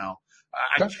 1 now.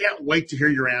 I can't wait to hear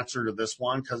your answer to this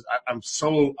one because I'm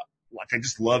so, I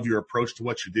just love your approach to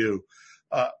what you do.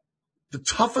 The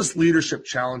toughest leadership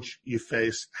challenge you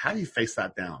face, how do you face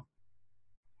that down?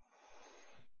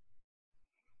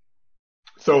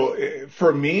 So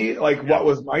for me, what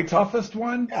was my toughest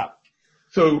one? Yeah.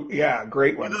 So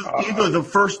great one. Either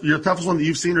your toughest one that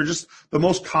you've seen or just the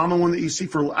most common one that you see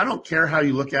I don't care how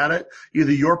you look at it,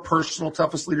 either your personal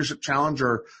toughest leadership challenge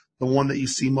or the one that you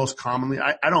see most commonly.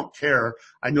 I don't care.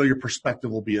 I know your perspective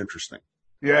will be interesting.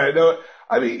 Yeah, no,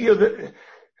 I mean,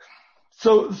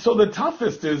 so the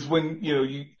toughest is when,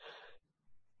 you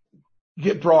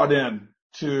get brought in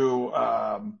to,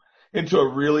 into a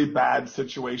really bad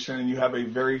situation and you have a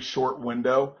very short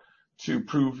window to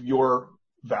prove your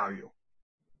value,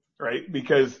 right?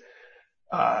 Because,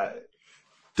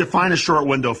 define a short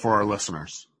window for our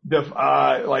listeners.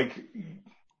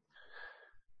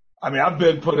 I've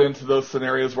been put into those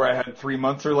scenarios where I had 3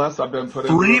 months or less. I've been put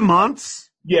in 3 months?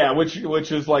 Yeah, which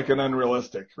is like an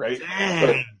unrealistic, right?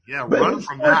 Dang. Run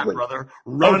from that, brother.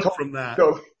 Run from that.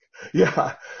 So,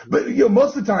 yeah. But,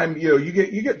 most of the time, you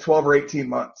get 12 or 18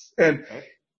 months. And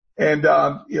there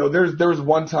was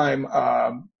one time,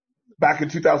 back in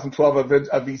 2012,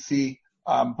 a VC,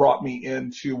 brought me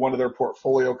into one of their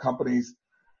portfolio companies.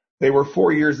 They were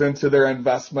 4 years into their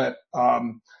investment.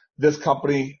 This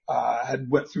company, had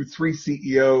went through 3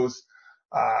 CEOs,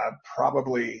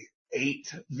 probably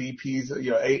 8 VPs,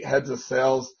 8 heads of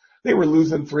sales. They were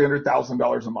losing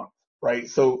 $300,000 a month, right?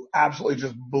 So absolutely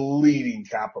just bleeding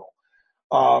capital.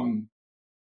 The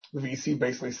VC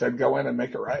basically said, go in and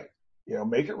make it right.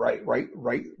 Make it right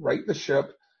the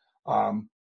ship.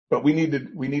 But we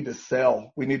need to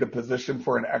sell. We need to position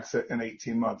for an exit in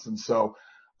 18 months. And so,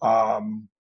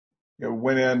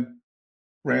 went in,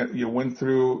 went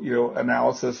through,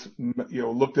 analysis,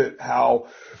 looked at how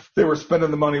they were spending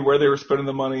the money, where they were spending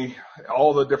the money,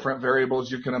 all the different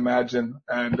variables you can imagine.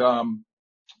 And,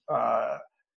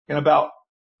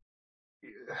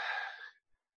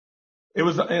 it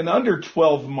was in under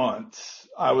 12 months,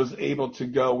 I was able to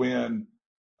go in,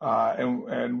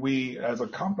 and we as a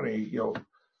company,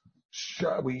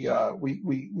 we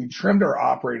trimmed our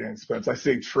operating expense. I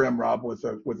say trim, Rob, with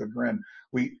a grin.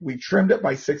 We trimmed it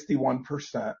by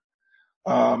 61%.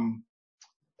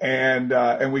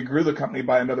 And we grew the company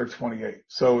by another 28.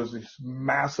 So it was this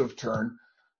massive turn,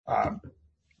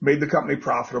 made the company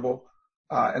profitable.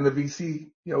 And the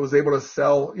VC, was able to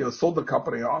sold the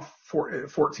company off for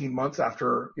 14 months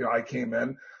after, I came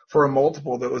in for a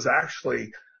multiple that was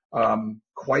actually,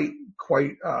 quite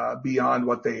beyond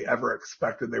what they ever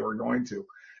expected they were going to.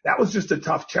 That was just a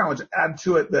tough challenge. Add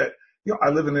to it that, I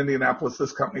live in Indianapolis.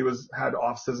 This company had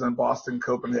offices in Boston,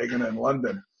 Copenhagen, and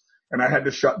London. And I had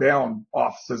to shut down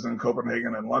offices in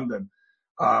Copenhagen and London.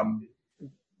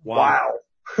 Wow.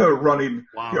 running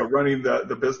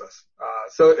the business.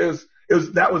 So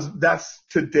that's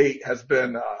to date has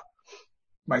been,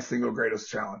 my single greatest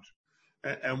challenge.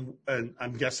 And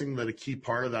I'm guessing that a key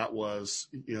part of that was,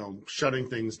 shutting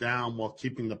things down while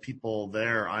keeping the people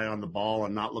there, eye on the ball,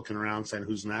 and not looking around saying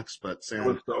who's next, but saying. It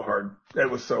was so hard. It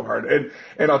was so hard.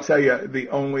 And I'll tell you, the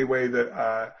only way that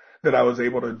I was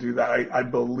able to do that, I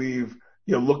believe,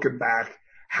 looking back,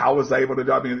 how was I able to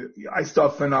do? I mean, I still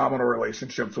have phenomenal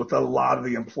relationships with a lot of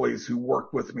the employees who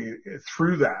worked with me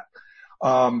through that.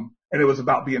 And it was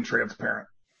about being transparent.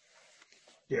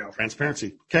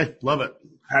 Transparency. Okay. Love it.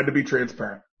 Had to be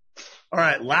transparent. All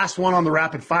right. Last one on the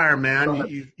rapid fire,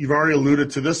 man. You've already alluded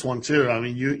to this one too. I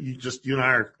mean, you and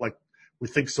I are we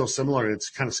think so similar. It's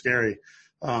kind of scary.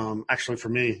 Actually, for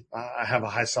me, I have a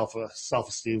high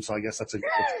self-esteem, so I guess that's a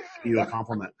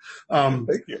compliment.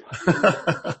 Thank you.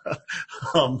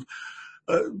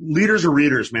 Leaders are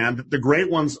readers, man. The great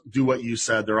ones do what you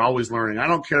said. They're always learning. I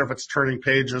don't care if it's turning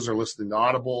pages or listening to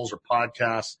audibles or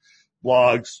podcasts,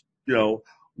 blogs.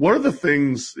 What are the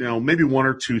things, maybe one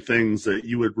or two things that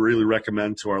you would really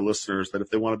recommend to our listeners that if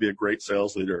they want to be a great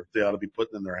sales leader, they ought to be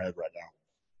putting in their head right now?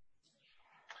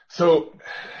 So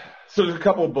there's a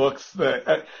couple of books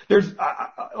that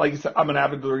like you said, I'm an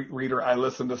avid reader. I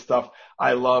listen to stuff.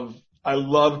 I love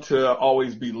to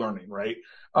always be learning, right?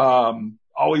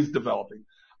 Always developing.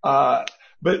 But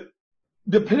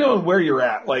depending on where you're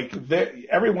at, like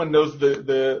everyone knows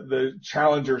the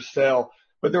Challenger sale,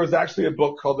 but there was actually a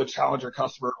book called The Challenger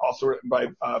Customer, also written by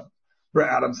Brett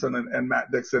Adamson and Matt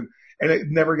Dixon, and it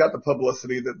never got the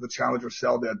publicity that the Challenger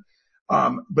sale did.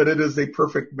 But it is a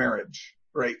perfect marriage,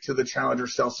 right, to the Challenger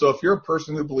sale. So if you're a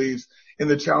person who believes in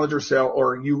the Challenger sale,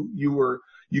 or you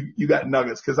got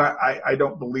nuggets, because I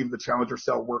don't believe the Challenger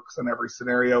sale works in every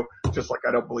scenario, just like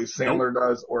I don't believe Sandler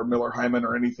does or Miller Hyman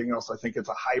or anything else. I think it's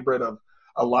a hybrid of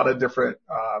a lot of different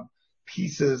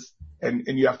pieces, and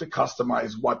you have to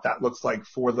customize what that looks like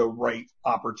for the right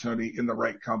opportunity in the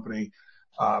right company,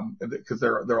 because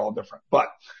they're all different.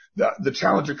 But the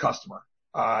Challenger Customer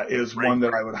is one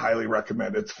that I would highly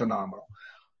recommend. It's phenomenal.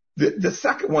 The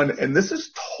second one, and this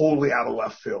is totally out of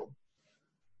left field.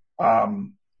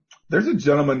 There's a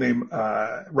gentleman named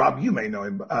Rob, you may know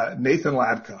him, Nathan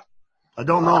Latka. I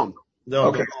don't know him.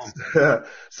 No, okay.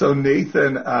 So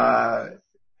Nathan,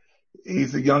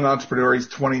 he's a young entrepreneur. He's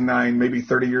 29, maybe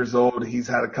 30 years old. He's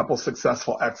had a couple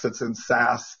successful exits in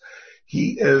SaaS.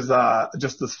 He is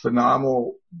just this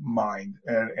phenomenal mind,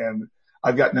 and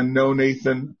I've gotten to know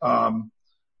Nathan.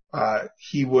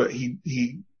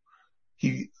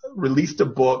 He released a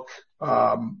book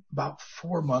about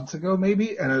 4 months ago,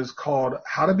 maybe, and it was called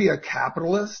How to Be a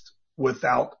Capitalist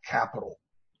Without Capital.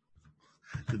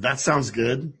 That sounds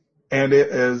good. And it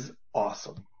is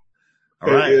awesome.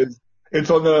 All right. It's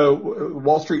on the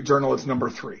Wall Street Journal. It's number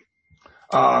 3.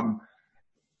 I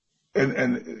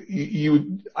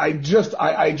just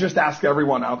ask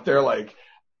everyone out there, like,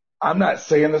 I'm not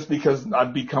saying this because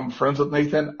I've become friends with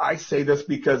Nathan. I say this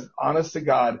because, honest to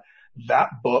God, that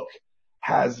book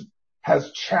has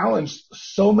challenged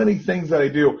so many things that I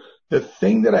do. The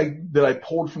thing that I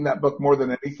pulled from that book more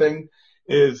than anything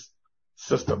is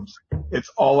systems.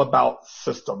 It's all about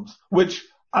systems, which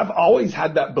I've always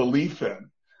had that belief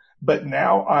in, but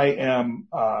now I'm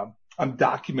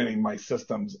documenting my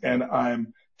systems, and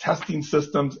I'm testing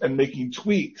systems and making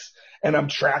tweaks, and I'm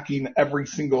tracking every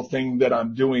single thing that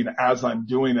I'm doing as I'm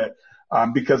doing it,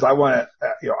 because I want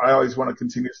to, I always want to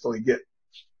continuously get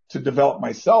to develop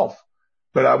myself,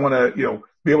 but I want to,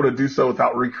 be able to do so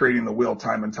without recreating the wheel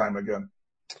time and time again.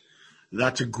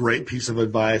 That's a great piece of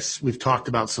advice. We've talked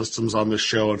about systems on this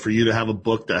show, and for you to have a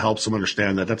book that helps them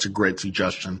understand that, that's a great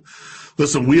suggestion.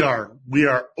 Listen, we are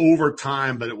over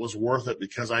time, but it was worth it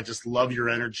because I just love your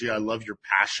energy. I love your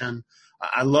passion.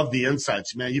 I love the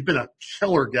insights, man. You've been a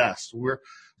killer guest. We're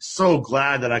so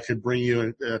glad that I could bring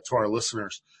you to our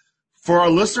listeners. For our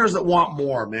listeners that want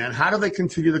more, man, how do they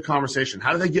continue the conversation?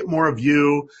 How do they get more of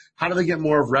you? How do they get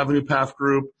more of Revenue Path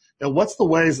Group? And what's the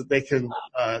ways that they can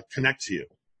connect to you?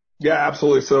 Yeah,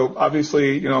 absolutely. So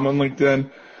obviously, I'm on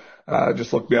LinkedIn.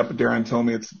 Just look me up at Darren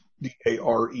Tomey. It's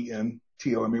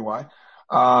DarenTomey.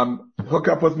 Hook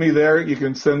up with me there. You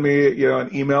can send me,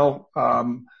 an email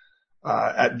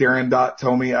at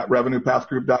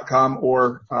darren.tomey@revenuepathgroup.com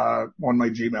or on my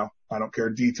Gmail. I don't care,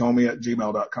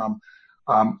 dtomey@gmail.com.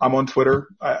 I'm on Twitter,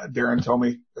 Darren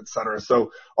Tomey, et cetera.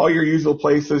 So all your usual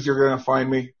places, you're going to find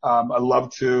me. I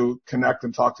love to connect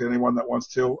and talk to anyone that wants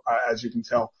to. As you can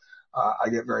tell, I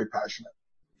get very passionate.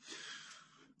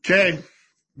 Okay.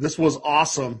 This was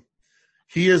awesome.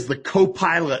 He is the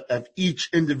co-pilot of each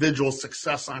individual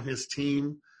success on his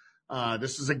team.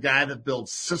 This is a guy that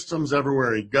builds systems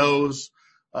everywhere he goes.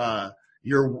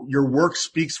 Your work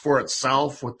speaks for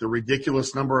itself with the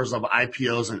ridiculous numbers of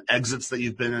IPOs and exits that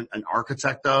you've been an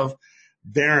architect of.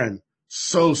 Darren,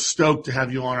 so stoked to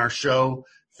have you on our show.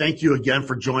 Thank you again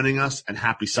for joining us, and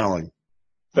happy selling.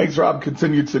 Thanks, Rob.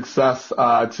 Continued success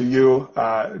to you,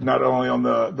 not only on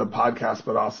the podcast,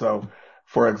 but also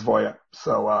for Xvoya.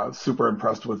 So super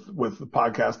impressed with the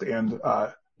podcast and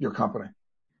your company.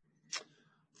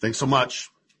 Thanks so much.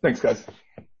 Thanks, guys.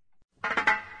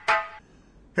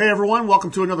 Hey, everyone.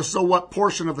 Welcome to another So What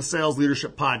portion of the Sales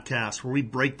Leadership Podcast, where we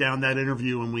break down that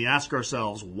interview and we ask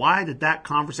ourselves, why did that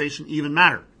conversation even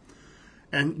matter?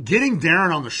 And getting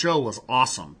Darren on the show was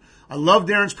awesome. I love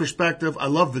Darren's perspective. I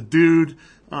love the dude.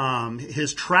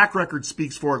 His track record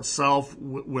speaks for itself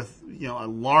with a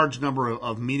large number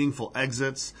of meaningful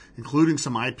exits, including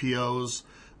some IPOs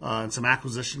and some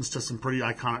acquisitions to some pretty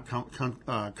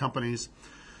iconic companies.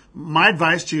 My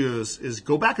advice to you is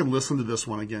go back and listen to this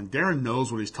one again. Darren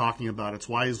knows what he's talking about. It's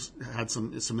why he's had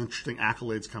some interesting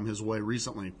accolades come his way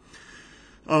recently.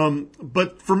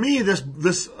 But for me,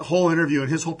 this whole interview and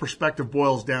his whole perspective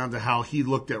boils down to how he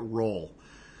looked at role.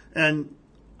 And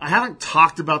I haven't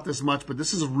talked about this much, but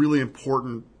this is a really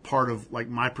important part of like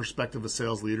my perspective of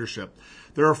sales leadership.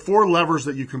 There are 4 levers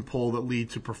that you can pull that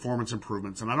lead to performance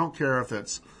improvements. And I don't care if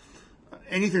it's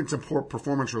anything that's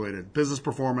performance related, business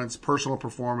performance, personal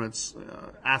performance,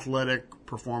 athletic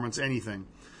performance, anything.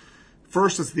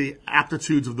 First is the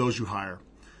aptitudes of those you hire.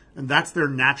 And that's their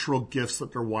natural gifts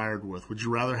that they're wired with. Would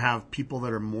you rather have people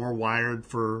that are more wired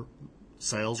for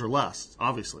sales or less?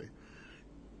 Obviously.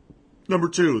 Number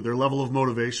 2, their level of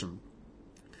motivation.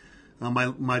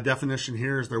 My definition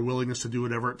here is their willingness to do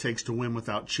whatever it takes to win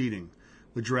without cheating.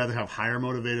 Would you rather have higher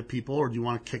motivated people, or do you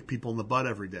want to kick people in the butt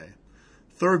every day?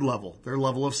 3rd level, their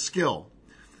level of skill.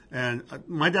 And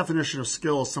my definition of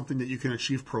skill is something that you can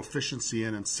achieve proficiency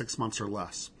in 6 months or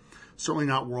less. Certainly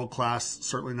not world class,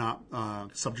 certainly not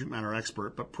subject matter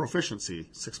expert, but proficiency,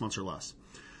 6 months or less.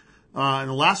 And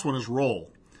the last one is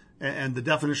role. And the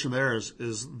definition there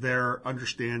is their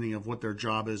understanding of what their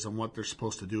job is and what they're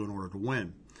supposed to do in order to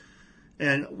win.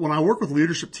 And when I work with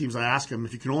leadership teams, I ask them,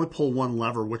 if you can only pull one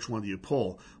lever, which one do you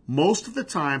pull? Most of the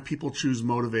time, people choose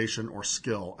motivation or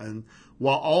skill. And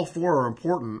while all 4 are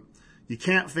important, you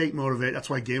can't fake motivate.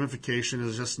 That's why gamification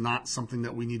is just not something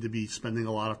that we need to be spending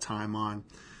a lot of time on.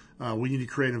 We need to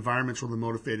create environments where the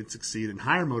motivated succeed and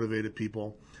hire motivated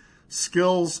people.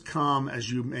 Skills come as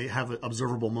you may have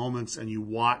observable moments and you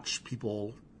watch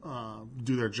people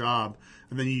do their job,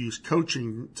 and then you use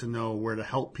coaching to know where to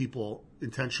help people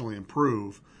intentionally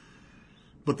improve.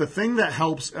 But the thing that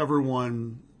helps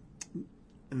everyone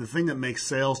and the thing that makes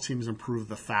sales teams improve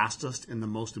the fastest in the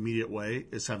most immediate way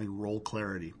is having role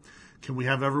clarity. Can we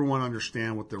have everyone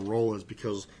understand what their role is?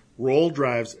 Because role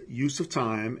drives use of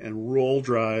time, and role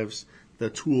drives the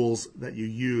tools that you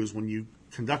use when you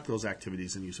conduct those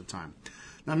activities and use of time.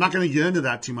 Now, I'm not going to get into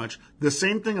that too much. The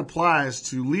same thing applies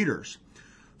to leaders.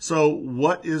 So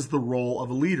what is the role of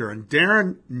a leader? And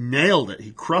Darren nailed it.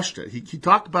 He crushed it. He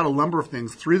talked about a number of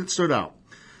things, 3 that stood out.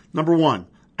 Number 1,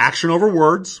 action over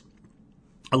words.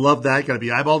 I love that. You got to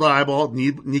be eyeball to eyeball,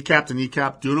 kneecap to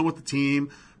kneecap, doing it with the team,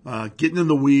 getting in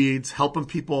the weeds, helping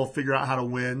people figure out how to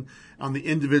win on the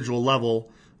individual level.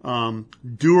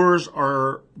 Doers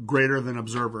are greater than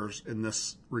observers in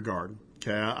this regard.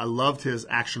 Okay, I loved his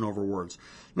action over words.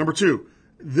 Number 2,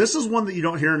 this is one that you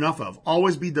don't hear enough of.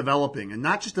 Always be developing, and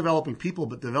not just developing people,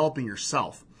 but developing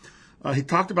yourself. He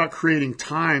talked about creating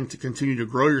time to continue to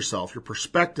grow yourself, your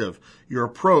perspective, your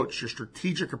approach, your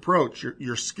strategic approach,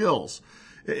 your skills.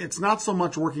 It's not so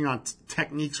much working on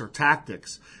techniques or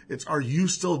tactics. It's, are you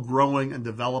still growing and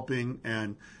developing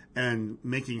and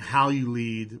making how you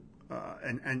lead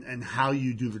and how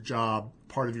you do the job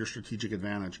part of your strategic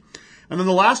advantage. And then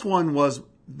the last one was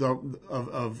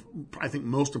I think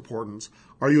most importance.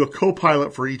 Are you a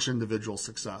co-pilot for each individual's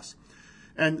success?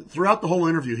 And throughout the whole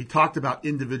interview, he talked about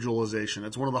individualization.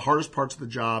 It's one of the hardest parts of the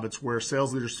job. It's where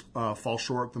sales leaders fall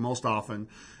short the most often,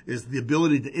 is the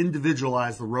ability to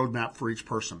individualize the roadmap for each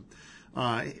person.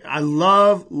 I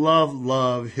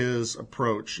love his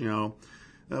approach.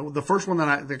 The first one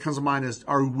that comes to mind is,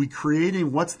 are we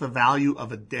creating what's the value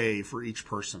of a day for each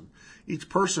person? Each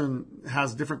person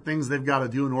has different things they've got to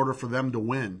do in order for them to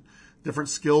win, different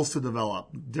skills to develop,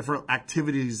 different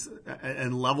activities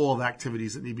and level of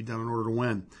activities that need to be done in order to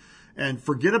win. And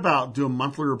forget about doing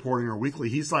monthly reporting or weekly.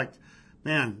 He's like,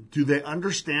 man, do they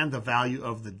understand the value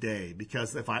of the day?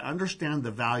 Because if I understand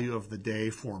the value of the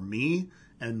day for me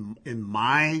and in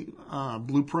my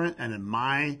blueprint and in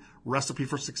my recipe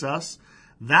for success,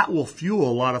 that will fuel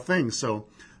a lot of things. So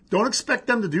don't expect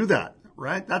them to do that,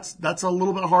 right? That's a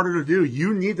little bit harder to do.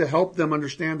 You need to help them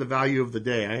understand the value of the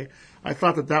day. I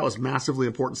thought that was massively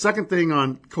important. Second thing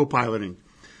on co-piloting,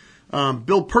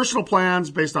 build personal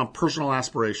plans based on personal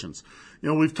aspirations.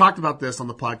 We've talked about this on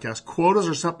the podcast. Quotas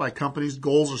are set by companies.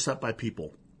 Goals are set by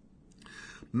people.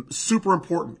 Super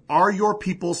important. Are your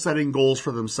people setting goals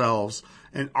for themselves,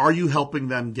 and are you helping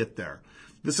them get there?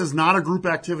 This is not a group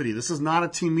activity. This is not a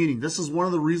team meeting. This is one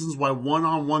of the reasons why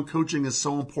one-on-one coaching is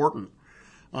so important.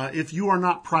 If you are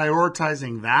not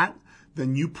prioritizing that,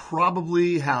 then you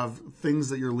probably have things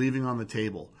that you're leaving on the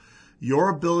table. Your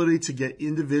ability to get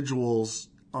individuals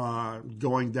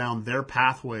going down their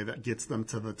pathway that gets them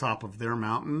to the top of their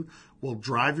mountain will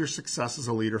drive your success as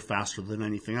a leader faster than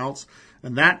anything else.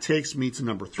 And that takes me to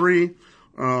number 3.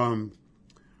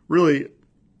 Really,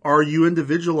 are you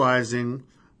individualizing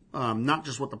not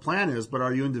just what the plan is, but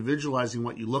are you individualizing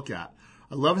what you look at?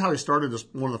 I love how he started this.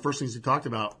 One of the first things he talked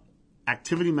about,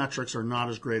 activity metrics are not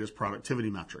as great as productivity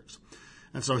metrics.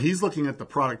 And so he's looking at the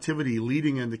productivity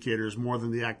leading indicators more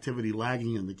than the activity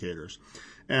lagging indicators.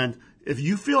 And if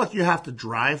you feel like you have to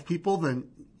drive people, then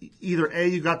either A,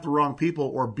 you got the wrong people,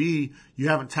 or B, you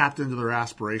haven't tapped into their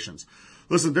aspirations.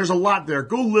 Listen, there's a lot there.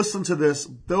 Go listen to this.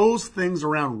 Those things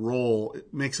around role,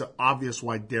 it makes it obvious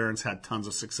why Darren's had tons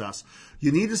of success.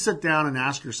 You need to sit down and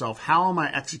ask yourself, how am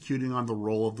I executing on the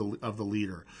role of the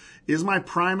leader? Is my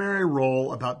primary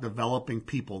role about developing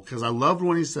people? Because I loved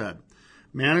when he said,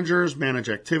 managers manage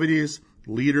activities,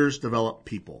 leaders develop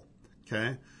people.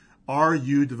 Okay? Are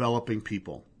you developing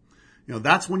people? You know,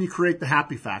 that's when you create the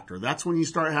happy factor. That's when you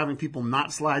start having people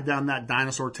not slide down that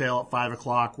dinosaur tail at 5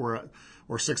 o'clock or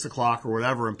 6 o'clock or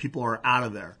whatever, and people are out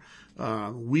of there.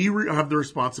 We have the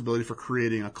responsibility for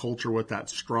creating a culture with that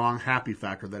strong happy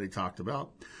factor that he talked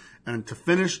about. And to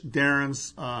finish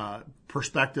Darren's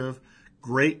perspective,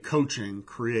 great coaching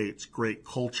creates great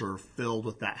culture filled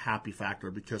with that happy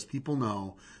factor because people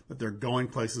know that they're going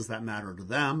places that matter to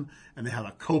them and they have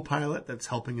a co-pilot that's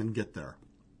helping them get there.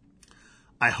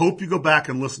 I hope you go back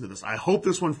and listen to this. I hope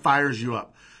this one fires you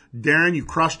up. Darren, you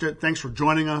crushed it. Thanks for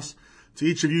joining us. To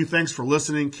each of you, thanks for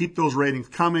listening. Keep those ratings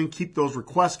coming. Keep those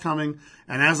requests coming.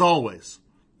 And as always,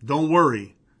 don't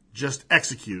worry. Just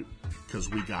execute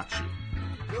because we got you.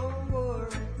 Don't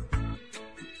worry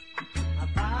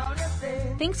about a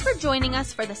thing. Thanks for joining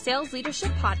us for the Sales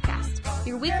Leadership Podcast,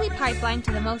 your weekly pipeline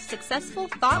to the most successful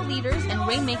thought leaders and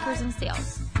rainmakers in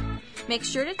sales. Make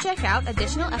sure to check out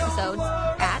additional episodes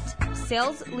at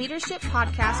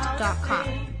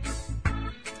salesleadershippodcast.com.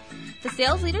 The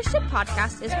Sales Leadership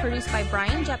Podcast is produced by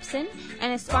Brian Jepson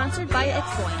and is sponsored by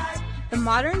Xvoyant, the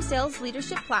modern sales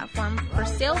leadership platform for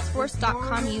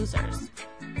Salesforce.com users.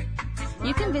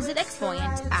 You can visit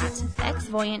Xvoyant at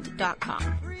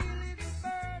xvoyant.com.